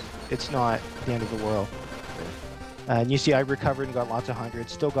 it's not the end of the world. And you see, I recovered and got lots of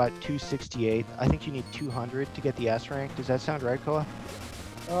hundreds. Still got 268. I think you need 200 to get the S rank. Does that sound right, Koa?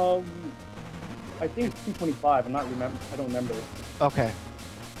 I think it's 225. I don't remember. Okay.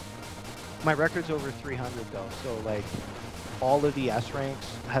 My record's over 300 though, so like all of the S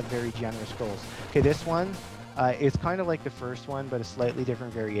ranks have very generous goals. Okay, this one, it's kind of like the first one, but a slightly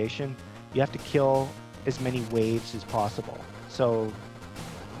different variation. You have to kill as many waves as possible. So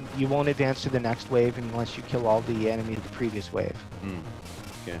you won't advance to the next wave unless you kill all the enemies of the previous wave.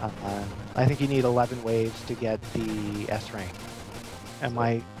 Okay. I think you need 11 waves to get the S rank. And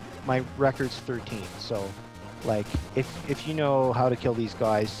my record's 13, so like if you know how to kill these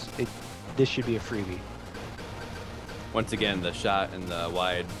guys, this should be a freebie. Once again, the shot and the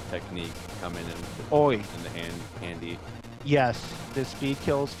wide technique come in the handy. Yes, the speed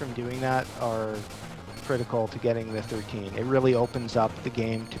kills from doing that are critical to getting the 13. It really opens up the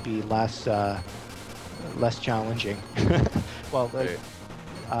game to be less challenging. Well,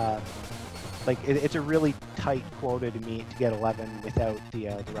 like it's a really tight quota to meet to get 11 without the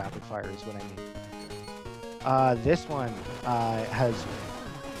rapid fire is what I mean. This one has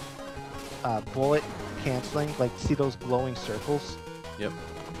bullet canceling. Like, see those glowing circles? Yep.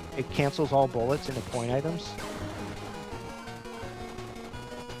 It cancels all bullets into point items.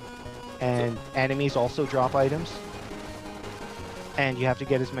 And enemies also drop items. And you have to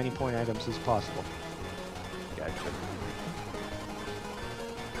get as many point items as possible. Gotcha.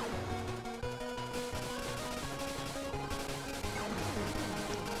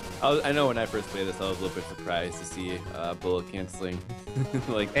 I know when I first played this, I was a little bit surprised to see bullet canceling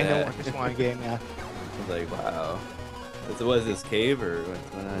like that. In the Warcraft 1 game, yeah. I was like, wow. So what is this, cave or what's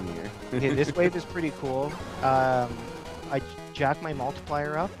going on here? Okay, this wave is pretty cool. I jack my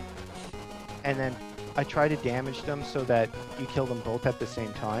multiplier up, and then I try to damage them so that you kill them both at the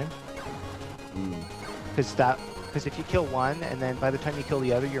same time. Because if you kill one, and then by the time you kill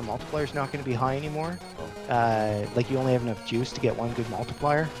the other, your multiplier's not going to be high anymore. Like, you only have enough juice to get one good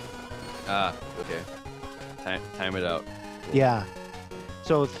multiplier. Ah, okay. Time it out. Cool. Yeah.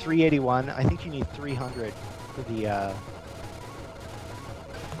 So 381. I think you need 300 for the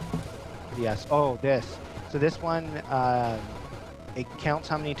S. Oh, this. So this one, it counts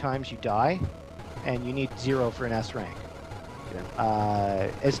how many times you die, and you need 0 for an S rank.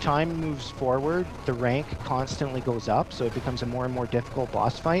 Okay. As time moves forward, the rank constantly goes up, so it becomes a more and more difficult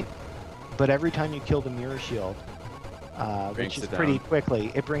boss fight. But every time you kill the mirror shield, which is pretty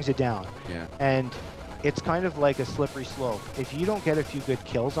quickly, it brings it down. Yeah. And it's kind of like a slippery slope. If you don't get a few good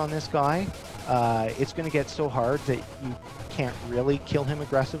kills on this guy, it's going to get so hard that you can't really kill him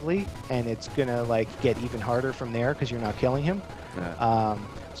aggressively, and it's going to like get even harder from there because you're not killing him. Yeah.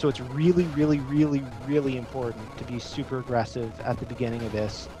 So it's really, really, really, really important to be super aggressive at the beginning of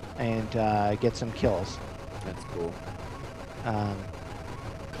this and get some kills. That's cool.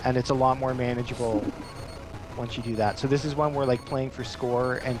 And it's a lot more manageable once you do that. So this is one where like playing for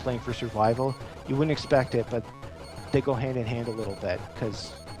score and playing for survival, you wouldn't expect it, but they go hand in hand a little bit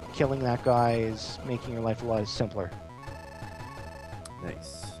because killing that guy is making your life a lot simpler.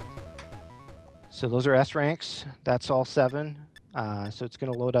 Nice. So those are S ranks. That's all 7. So it's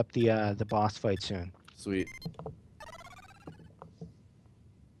going to load up the boss fight soon. Sweet.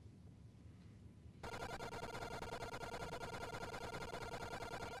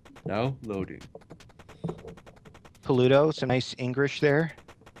 Now loading. Peludo, some nice English there.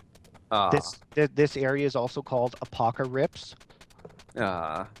 Ah. This area is also called Apocalypse.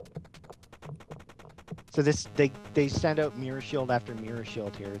 Ah. So they send out mirror shield after mirror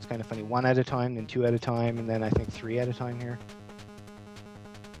shield here. It's kind of funny. 1 at a time, then 2 at a time, and then I think 3 at a time here.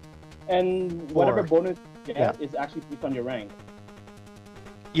 And whatever bonus you get is actually based on your rank.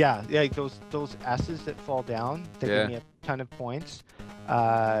 Yeah, those S's that fall down, they give me a ton of points.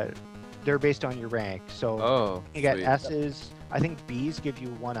 They're based on your rank. So you get S's. I think B's give you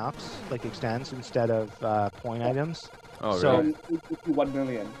 1-ups, like extends, instead of point items. Oh, so, really? 1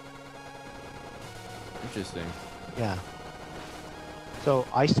 million. Interesting. Yeah. So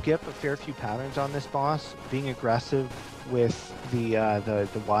I skip a fair few patterns on this boss. Being aggressive with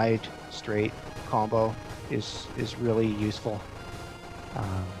the wide straight combo is really useful.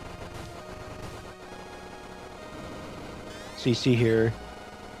 So you see here,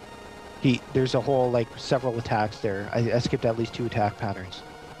 There's a whole, like, several attacks there. I skipped at least 2 attack patterns.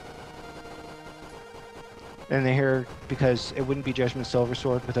 And they here, because it wouldn't be Judgment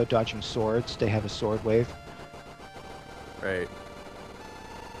Silversword without dodging swords, they have a sword wave. Right.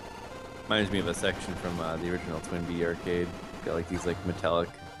 Reminds me of a section from the original Twin Bee arcade. Got like these like metallic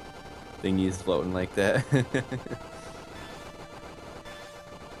thingies floating like that.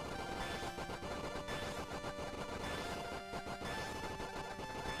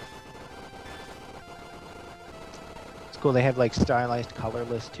 It's cool. They have like stylized color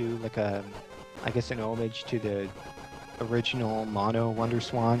list too, like a, I guess, an homage to the original Mono Wonder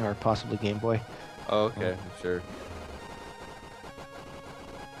Swan or possibly Game Boy. Oh, okay, sure.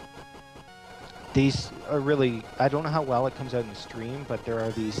 These are really, I don't know how well it comes out in the stream, but there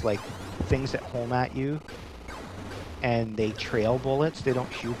are these like things that home at you and they trail bullets. They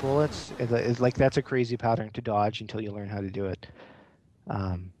don't shoot bullets. It's like, that's a crazy pattern to dodge until you learn how to do it.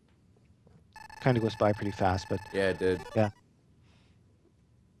 Kind of goes by pretty fast, but Yeah, it did. yeah.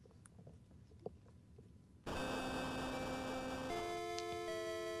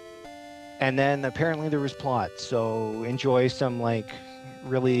 And then apparently there was plot, so enjoy some like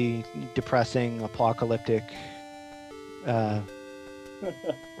really depressing apocalyptic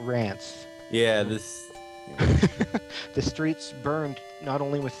rants. Yeah, this. The streets burned not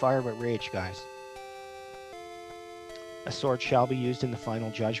only with fire but rage, guys. A sword shall be used in the final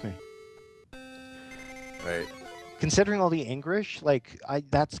judgment. Right. Considering all the English, like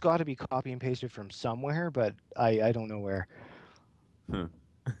that's got to be copy and pasted from somewhere, but I don't know where. That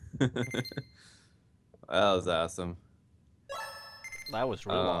was awesome. That was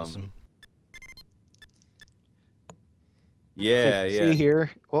real awesome. Yeah, yeah. See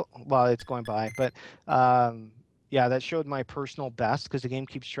here, well, it's going by, but yeah, that showed my personal best because the game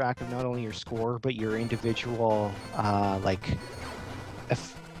keeps track of not only your score but your individual like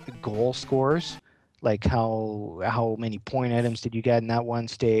goal scores, like how many point items did you get in that one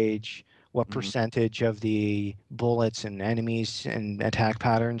stage, what percentage of the bullets and enemies and attack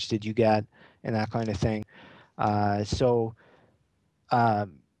patterns did you get, and that kind of thing. So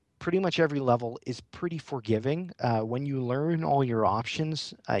pretty much every level is pretty forgiving. When you learn all your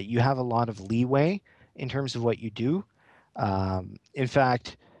options, you have a lot of leeway in terms of what you do. In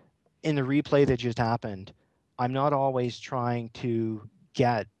fact, in the replay that just happened, I'm not always trying to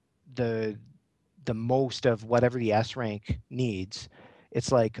get the most of whatever the S rank needs.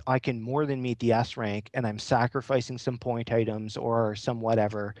 It's like I can more than meet the S rank and I'm sacrificing some point items or some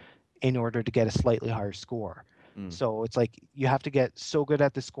whatever in order to get a slightly higher score. So it's like you have to get so good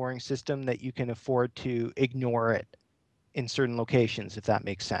at the scoring system that you can afford to ignore it in certain locations, if that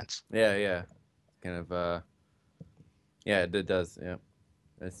makes sense. Yeah, yeah. Kind of yeah, it does. Yeah.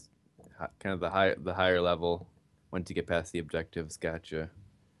 It's kind of the higher level once you get past the objectives. Gotcha.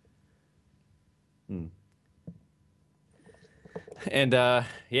 And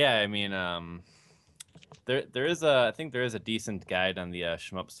yeah, I mean, there is I think there is a decent guide on the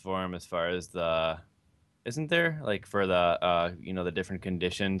Shmups forum as far as isn't there, like, for the you know, the different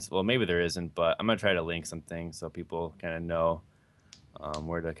conditions? Well, maybe there isn't, but I'm gonna try to link something so people kind of know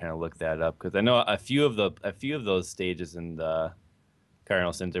where to kind of look that up, because I know a few of those stages in the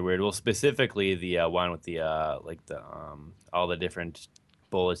Cardinal Sins are weird. Well, specifically the one with the like the all the different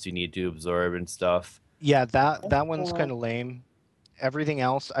bullets you need to absorb and stuff. Yeah, that one's kind of lame. Everything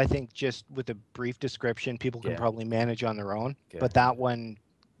else, I think, just with a brief description, people can probably manage on their own. Okay. But that one,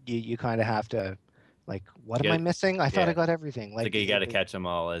 you kind of have to, like, what am I missing? I thought I got everything. Like you got to catch them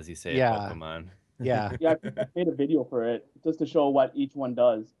all, as you say, in Pokemon. Yeah. Yeah, I made a video for it just to show what each one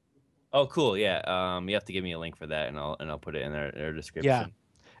does. Oh, cool. Yeah. You have to give me a link for that, and I'll put it in our description. Yeah.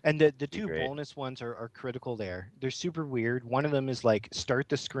 And the two bonus ones are critical there. They're super weird. One of them is like start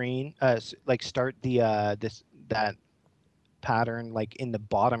the screen, like start the that pattern like in the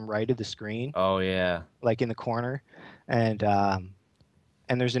bottom right of the screen. Oh yeah. Like in the corner, and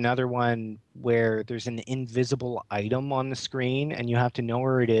there's another one where there's an invisible item on the screen, and you have to know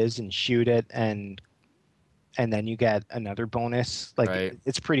where it is and shoot it, and then you get another bonus. Like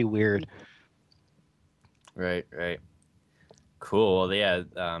it's pretty weird. Right. Cool. Well, yeah,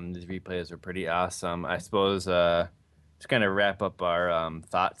 these replays are pretty awesome. I suppose just kind of wrap up our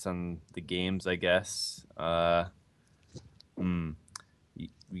thoughts on the games, I guess.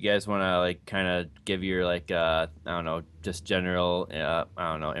 You guys want to like kind of give your like I don't know, just general I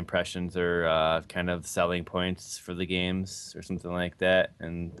don't know, impressions or kind of selling points for the games or something like that,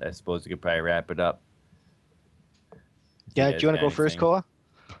 and I suppose we could probably wrap it up. Yeah, do you want to go first, Koa?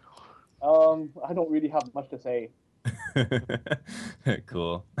 I don't really have much to say.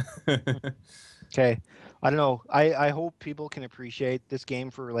 Cool. Okay. I don't know. I hope people can appreciate this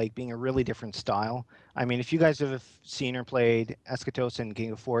game for like being a really different style. I mean, if you guys have seen or played Eschatos and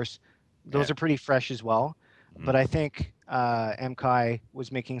Ginga Force, those are pretty fresh as well. But I think MKai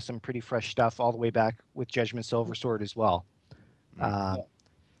was making some pretty fresh stuff all the way back with Judgment Silversword as well.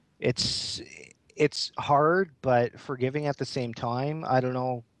 It's hard but forgiving at the same time. I don't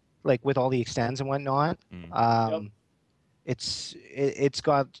know, like with all the extends and whatnot. It's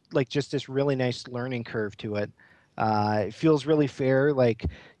got like just this really nice learning curve to it. It feels really fair. Like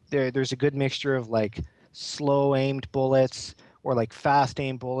there's a good mixture of like slow aimed bullets or like fast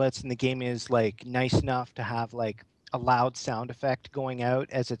aimed bullets, and the game is like nice enough to have like a loud sound effect going out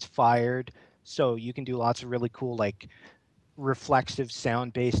as it's fired. So you can do lots of really cool like reflexive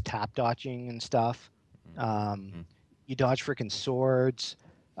sound based tap dodging and stuff. You dodge freaking swords.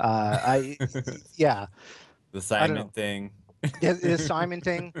 Yeah. The Simon thing. Yeah, the Simon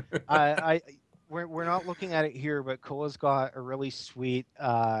thing. We're not looking at it here, but Koa's got a really sweet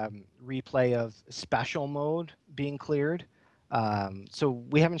replay of special mode being cleared. So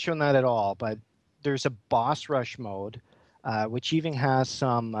we haven't shown that at all, but there's a boss rush mode, which even has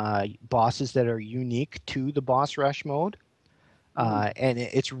some bosses that are unique to the boss rush mode. And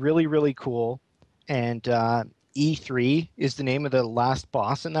it's really, really cool. And E3 is the name of the last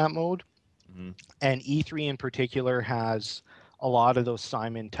boss in that mode. And E3 in particular has a lot of those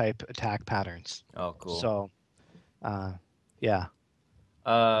Simon type attack patterns. Oh, cool. So, yeah.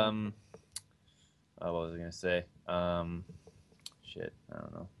 What was I gonna say? Shit, I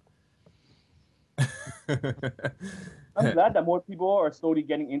don't know. I'm glad that more people are slowly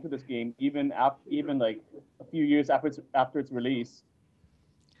getting into this game, even like a few years after its release.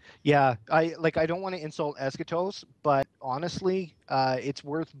 Yeah, I don't want to insult Eschatos, but honestly, it's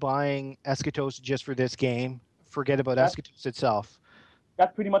worth buying Eschatos just for this game. Forget about Eschatos itself.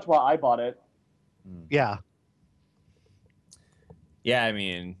 That's pretty much why I bought it. Yeah. Yeah, I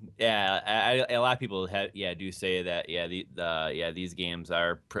mean, a lot of people do say that these games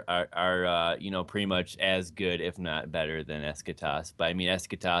are pretty much as good, if not better, than Eschatos. But I mean,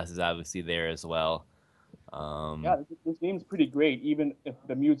 Eschatos is obviously there as well. This game's pretty great, even if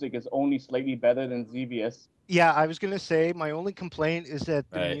the music is only slightly better than Xevious. Yeah, I was gonna say my only complaint is that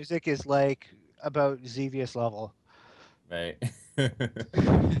the music is like about Xevious level. Right.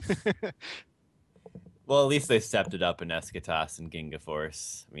 Well, at least they stepped it up in Eschatos and Ginga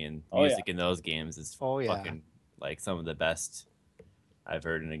Force. I mean, music in those games is fucking like some of the best I've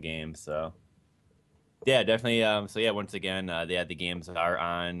heard in a game. So, yeah, definitely. Once again, the games are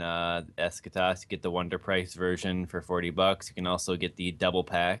on Eschatos. You get the Wonder Price version for $40. You can also get the double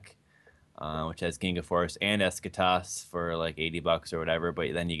pack, which has Ginga Force and Eschatos for like $80 or whatever.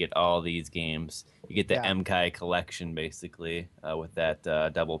 But then you get all these games. You get the MKai collection basically with that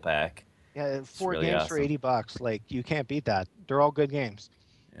double pack. Yeah, 4 really games awesome. For $80. Like, you can't beat that. They're all good games.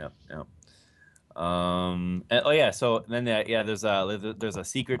 Yep. So then there's a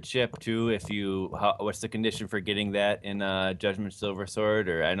secret ship too. What's the condition for getting that in Judgment Silversword?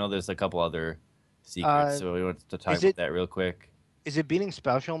 Or I know there's a couple other secrets, so we want to talk about that real quick. Is it beating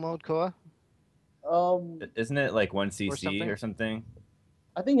special mode, Koa? Isn't it like 1cc or something?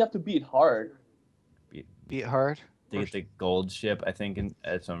 I think you have to beat hard. Beat hard? To get the gold ship, I think,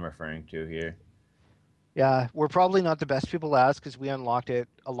 that's what I'm referring to here. Yeah, we're probably not the best people to ask because we unlocked it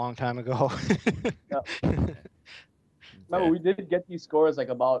a long time ago. Remember, we did get these scores like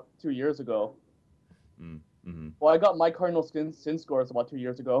about 2 years ago. Well, I got my Cardinal Sins scores about 2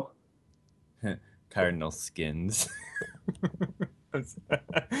 years ago. Cardinal Skins. All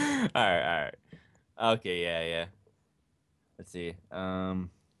right. Okay, yeah. Let's see.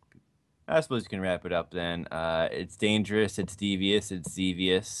 I suppose you can wrap it up then. It's dangerous, it's devious, it's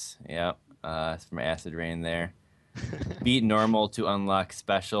Xevious. Yep. It's from Acid Rain there. Beat normal to unlock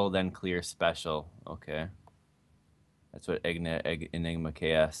special, then clear special. Okay. That's what Enigma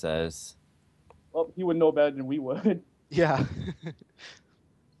Chaos says. Well, he would know better than we would. Yeah.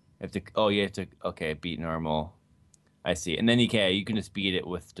 you have to, okay, beat normal. I see. And then you can just beat it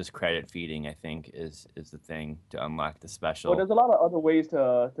with just credit feeding, I think, is the thing to unlock the special. Well, there's a lot of other ways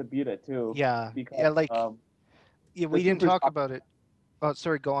to beat it, too. Yeah. Because, we didn't talk about it. Oh,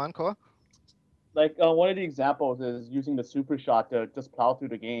 sorry, go on, Koa. Like, one of the examples is using the super shot to just plow through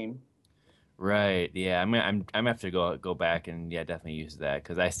the game. Right, yeah. I'm gonna have to go back and, definitely use that,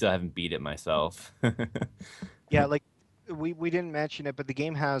 because I still haven't beat it myself. Yeah, like, we didn't mention it, but the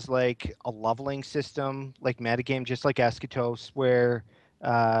game has like a leveling system, like metagame, just like Eschatos, where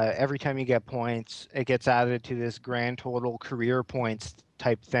every time you get points, it gets added to this grand total career points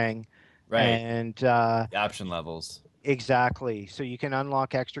type thing. Right. And the option levels. Exactly. So you can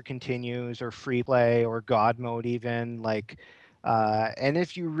unlock extra continues or free play or God mode even, like, and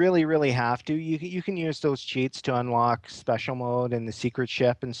if you really have to, you can use those cheats to unlock special mode and the secret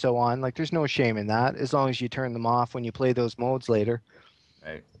ship and so on. Like, there's no shame in that as long as you turn them off when you play those modes later.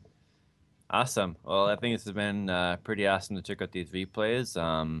 Right. Awesome. Well, I think this has been pretty awesome to check out these replays.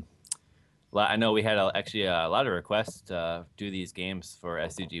 I know we had actually a lot of requests to do these games for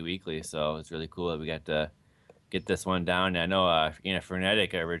STG Weekly, so it's really cool that we got to get this one down. I know,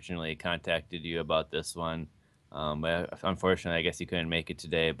 Frenetic originally contacted you about this one, but unfortunately, I guess he couldn't make it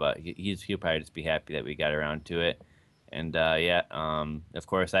today. But he'll probably just be happy that we got around to it. And of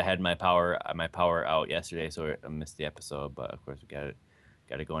course, I had my power out yesterday, so I missed the episode. But of course, we got it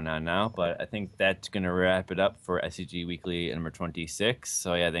going on now. But I think that's gonna wrap it up for SCG Weekly number 26.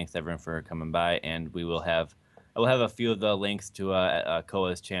 So yeah, thanks everyone for coming by, and I will have a few of the links to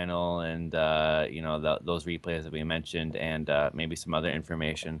Koa's channel and those replays that we mentioned, and maybe some other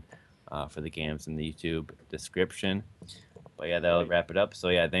information for the games in the YouTube description. But yeah, that'll wrap it up. So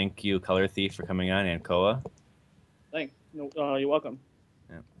yeah, thank you, Color Thief, for coming on, and Koa. Thanks. No, you're welcome.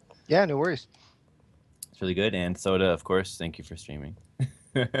 Yeah, no worries. It's really good. And Soda, of course, thank you for streaming.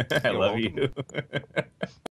 I love welcome. you.